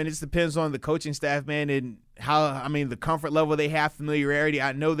same time, and it just depends on the coaching staff, man, and how, I mean, the comfort level they have, familiarity.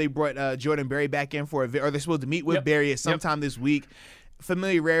 I know they brought Jordan Berry back in or they're supposed to meet with Berry at sometime this week.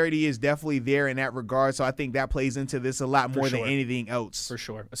 Familiarity is definitely there in that regard, so I think that plays into this a lot more than anything else. For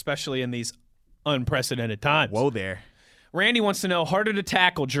sure, especially in these unprecedented times. Whoa there. Randy wants to know, harder to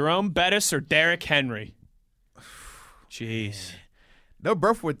tackle, Jerome Bettis or Derrick Henry? Jeez. They're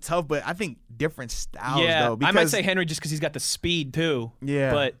both were tough, but I think different styles, though. I might say Henry just because he's got the speed, too.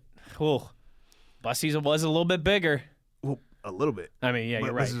 Yeah. But, Bussey's was a little bit bigger. Well, a little bit. I mean, yeah,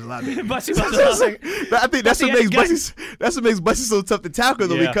 you're right. Bussey's a lot bigger. Bussey was a lot bigger. I think that's what makes Bussey so tough to tackle,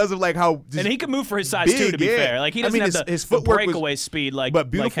 though, because of like how and he can move for his size, too, to be fair. Like, he doesn't have his footwork breakaway speed like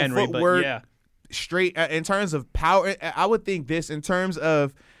Henry, footwork, but yeah. straight in terms of power, I would think this in terms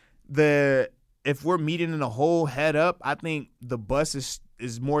of if we're meeting in a hole head up, I think the bus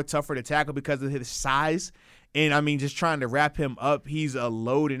is more tougher to tackle because of his size. And, I mean, just trying to wrap him up, he's a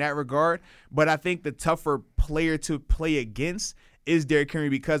load in that regard. But I think the tougher player to play against is Derrick Henry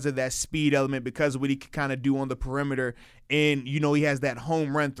because of that speed element, because of what he can kind of do on the perimeter. And, you know, he has that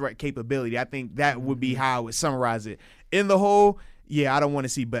home run threat capability. I think that would be how I would summarize it. In the hole, yeah, I don't want to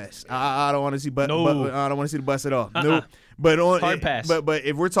see bus. I don't want to see bus. No. I don't want to see the bus at all. No. But hard pass. But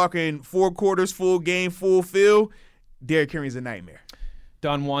if we're talking 4 quarters, full game, full field, Derrick Henry's a nightmare.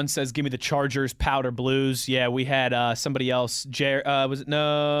 Don Juan says, give me the Chargers powder blues. Yeah, we had somebody else. Was it?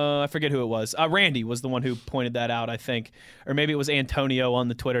 No, I forget who it was. Randy was the one who pointed that out, I think. Or maybe it was Antonio on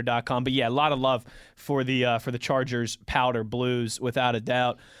the Twitter.com. But, yeah, a lot of love for the Chargers powder blues, without a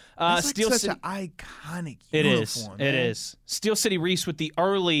doubt. It's Steel such City, an iconic it uniform. It is. Steel City Reese with the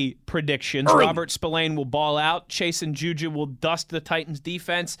early predictions. Early. Robert Spillane will ball out. Chase and Juju will dust the Titans'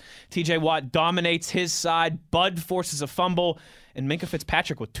 defense. T.J. Watt dominates his side. Bud forces a fumble. And Minkah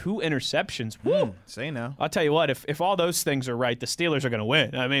Fitzpatrick with 2 interceptions. Woo. Say no. I'll tell you what, if all those things are right, the Steelers are going to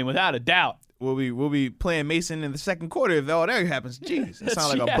win. I mean, without a doubt. We'll be playing Mason in the second quarter if all that happens. Jeez, it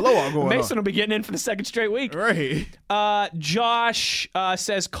sounds like a blowout going on. Mason will be getting in for the second straight week. Right. Josh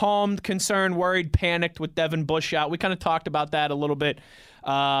says calmed, concerned, worried, panicked with Devin Bush out. We kind of talked about that a little bit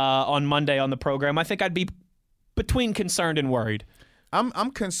on Monday on the program. I think I'd be between concerned and worried.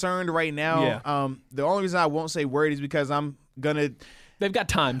 I'm concerned right now. Yeah. The only reason I won't say worried is because I'm gonna. They've got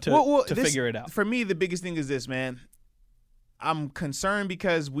time to figure it out. For me, the biggest thing is this, man. I'm concerned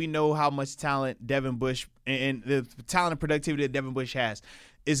because we know how much talent Devin Bush and the talent and productivity that Devin Bush has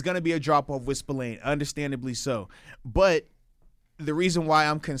is going to be a drop-off with Spillane, understandably so. But the reason why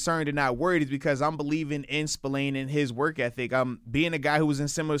I'm concerned and not worried is because I'm believing in Spillane and his work ethic. I'm being a guy who was in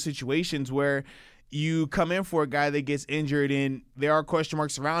similar situations where you come in for a guy that gets injured and there are question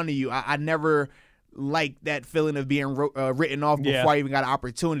marks surrounding you. I never like that feeling of being written off before I even got an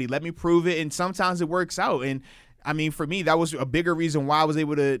opportunity. Let me prove it, and sometimes it works out. And I mean, for me, that was a bigger reason why I was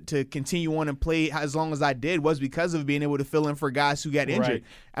able to continue on and play as long as I did, was because of being able to fill in for guys who got injured. Right.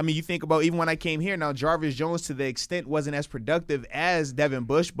 I mean, you think about even when I came here, now Jarvis Jones to the extent wasn't as productive as Devin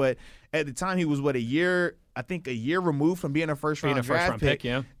Bush, but at the time he was, a year removed from being a first-round draft pick.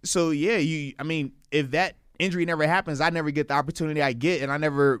 Yeah. So, yeah, I mean, if that injury never happens, I never get the opportunity I get, and I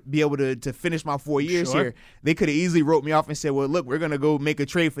never be able to finish my 4 years here. They could have easily wrote me off and said, well, look, we're going to go make a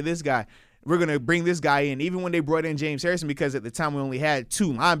trade for this guy. We're going to bring this guy in. Even when they brought in James Harrison, because at the time we only had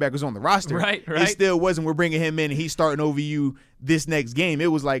 2 linebackers on the roster, right. It still wasn't, we're bringing him in and he's starting over you this next game. It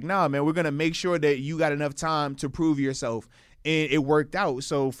was like, nah, man, we're going to make sure that you got enough time to prove yourself. And it worked out.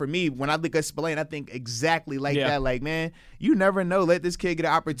 So for me, when I look at Spillane, I think exactly like that. Like, man, you never know. Let this kid get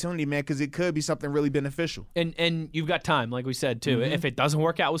an opportunity, man, because it could be something really beneficial. And you've got time, like we said, too. Mm-hmm. If it doesn't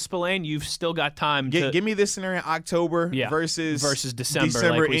work out with Spillane, you've still got time to give me this scenario in October versus December,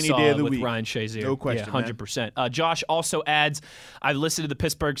 like we any saw day of the with week. Ryan Shazier. No question, 100%. Josh also adds, I've listened to the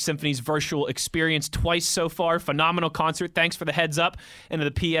Pittsburgh Symphony's virtual experience twice so far. Phenomenal concert. Thanks for the heads up and to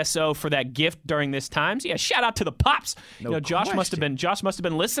the PSO for that gift during this time. So, yeah, shout out to the Pops. Josh must have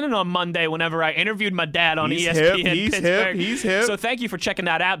been listening on Monday whenever I interviewed my dad on ESPN Pittsburgh. He's hip. So thank you for checking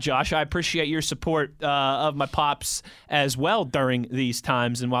that out, Josh. I appreciate your support of my Pops as well during these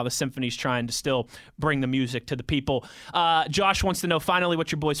times and while the Symphony's trying to still bring the music to the people. Josh wants to know, finally,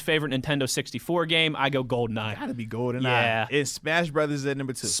 what's your boy's favorite Nintendo 64 game? I go GoldenEye. Gotta be GoldenEye. Yeah. It's Smash Brothers at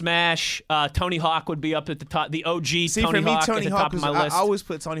number 2. Smash. Tony Hawk would be up at the top. The OG Tony Hawk at the top of my list. I always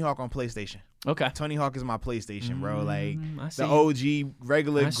put Tony Hawk on PlayStation. Okay. Tony Hawk is my PlayStation, bro. Like the OG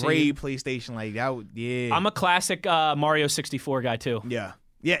regular grade PlayStation, like that. Yeah. I'm a classic Mario 64 guy too. Yeah.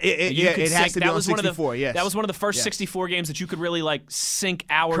 Yeah. It has to be on 64. Yes. That was one of the first 64 games that you could really like sink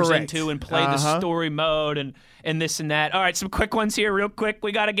hours into and play the story mode and this and that. All right, some quick ones here, real quick.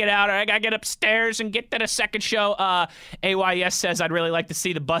 We got to get out. I got to get upstairs and get to the second show. AYS says I'd really like to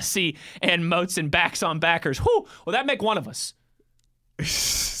see the Bussy and Moats and Backs on Backers. Whew. Well, that'd make one of us.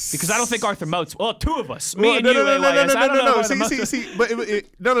 Because I don't think Arthur Moats. Well, 2 of us. Me and you, AYS.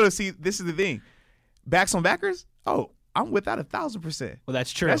 No. See, this is the thing. Backs on Backers? Oh, I'm without 1,000%. Well,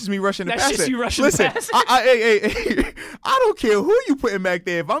 that's true. That's just me rushing the passer. That's just you rushing the passer. Hey, I don't care who you putting back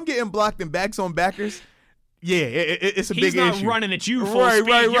there. If I'm getting blocked and backs on backers, it's a big issue. He's not running at you full speed.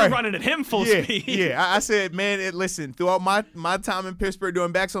 You're running at him full speed. Yeah, I said, man, listen, throughout my time in Pittsburgh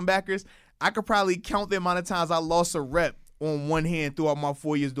doing backs on backers, I could probably count the amount of times I lost a rep on one hand throughout my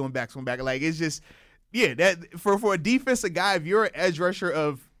 4 years doing backs on backer. Like, it's just, that for a defensive guy, if you're an edge rusher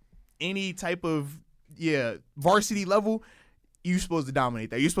of any type of varsity level, you're supposed to dominate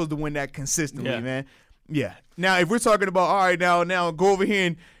that. You're supposed to win that consistently, Yeah. man. Yeah. Now, if we're talking about, all right, now go over here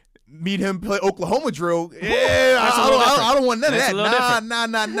and meet him play Oklahoma drill. Yeah, I don't want none of that.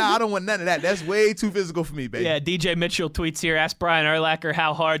 Nah. I don't want none of that. That's way too physical for me, baby. Yeah, DJ Mitchell tweets here, ask Brian Urlacher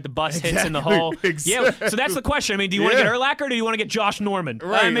how hard the bus hits in the hole. Yeah, so that's the question. I mean, do you want to get Urlacher or do you want to get Josh Norman?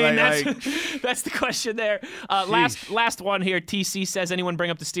 Right, I mean, like, that's the question there. Last one here. TC says, anyone bring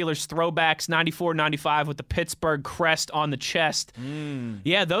up the Steelers throwbacks, 94-95 with the Pittsburgh crest on the chest.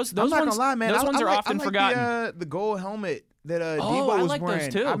 Yeah, those I'm not ones, gonna lie, man. those ones are often I like forgotten. The gold helmet that Debo I was like wearing.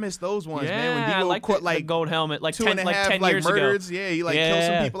 those too. I miss those ones, Yeah, man. When Debo I like caught the gold helmet, like 2.5 10 years murders. ago. Yeah, he killed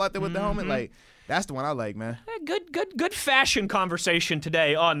some people out there with the helmet. Like, that's the one I like, man. Good fashion conversation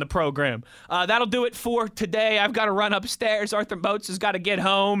today on the program. That'll do it for today. I've got to run upstairs. Arthur Moats has got to get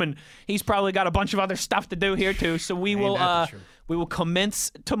home, and he's probably got a bunch of other stuff to do here too. So we will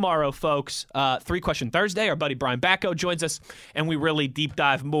commence tomorrow, folks. 3-Question Thursday. Our buddy Brian Bacco joins us, and we really deep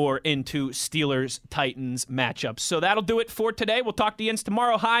dive more into Steelers-Titans matchups. So that'll do it for today. We'll talk to you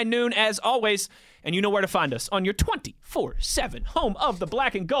tomorrow, high noon, as always. And you know where to find us on your 24/7 home of the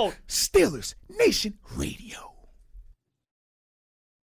black and gold. Steelers Nation Radio.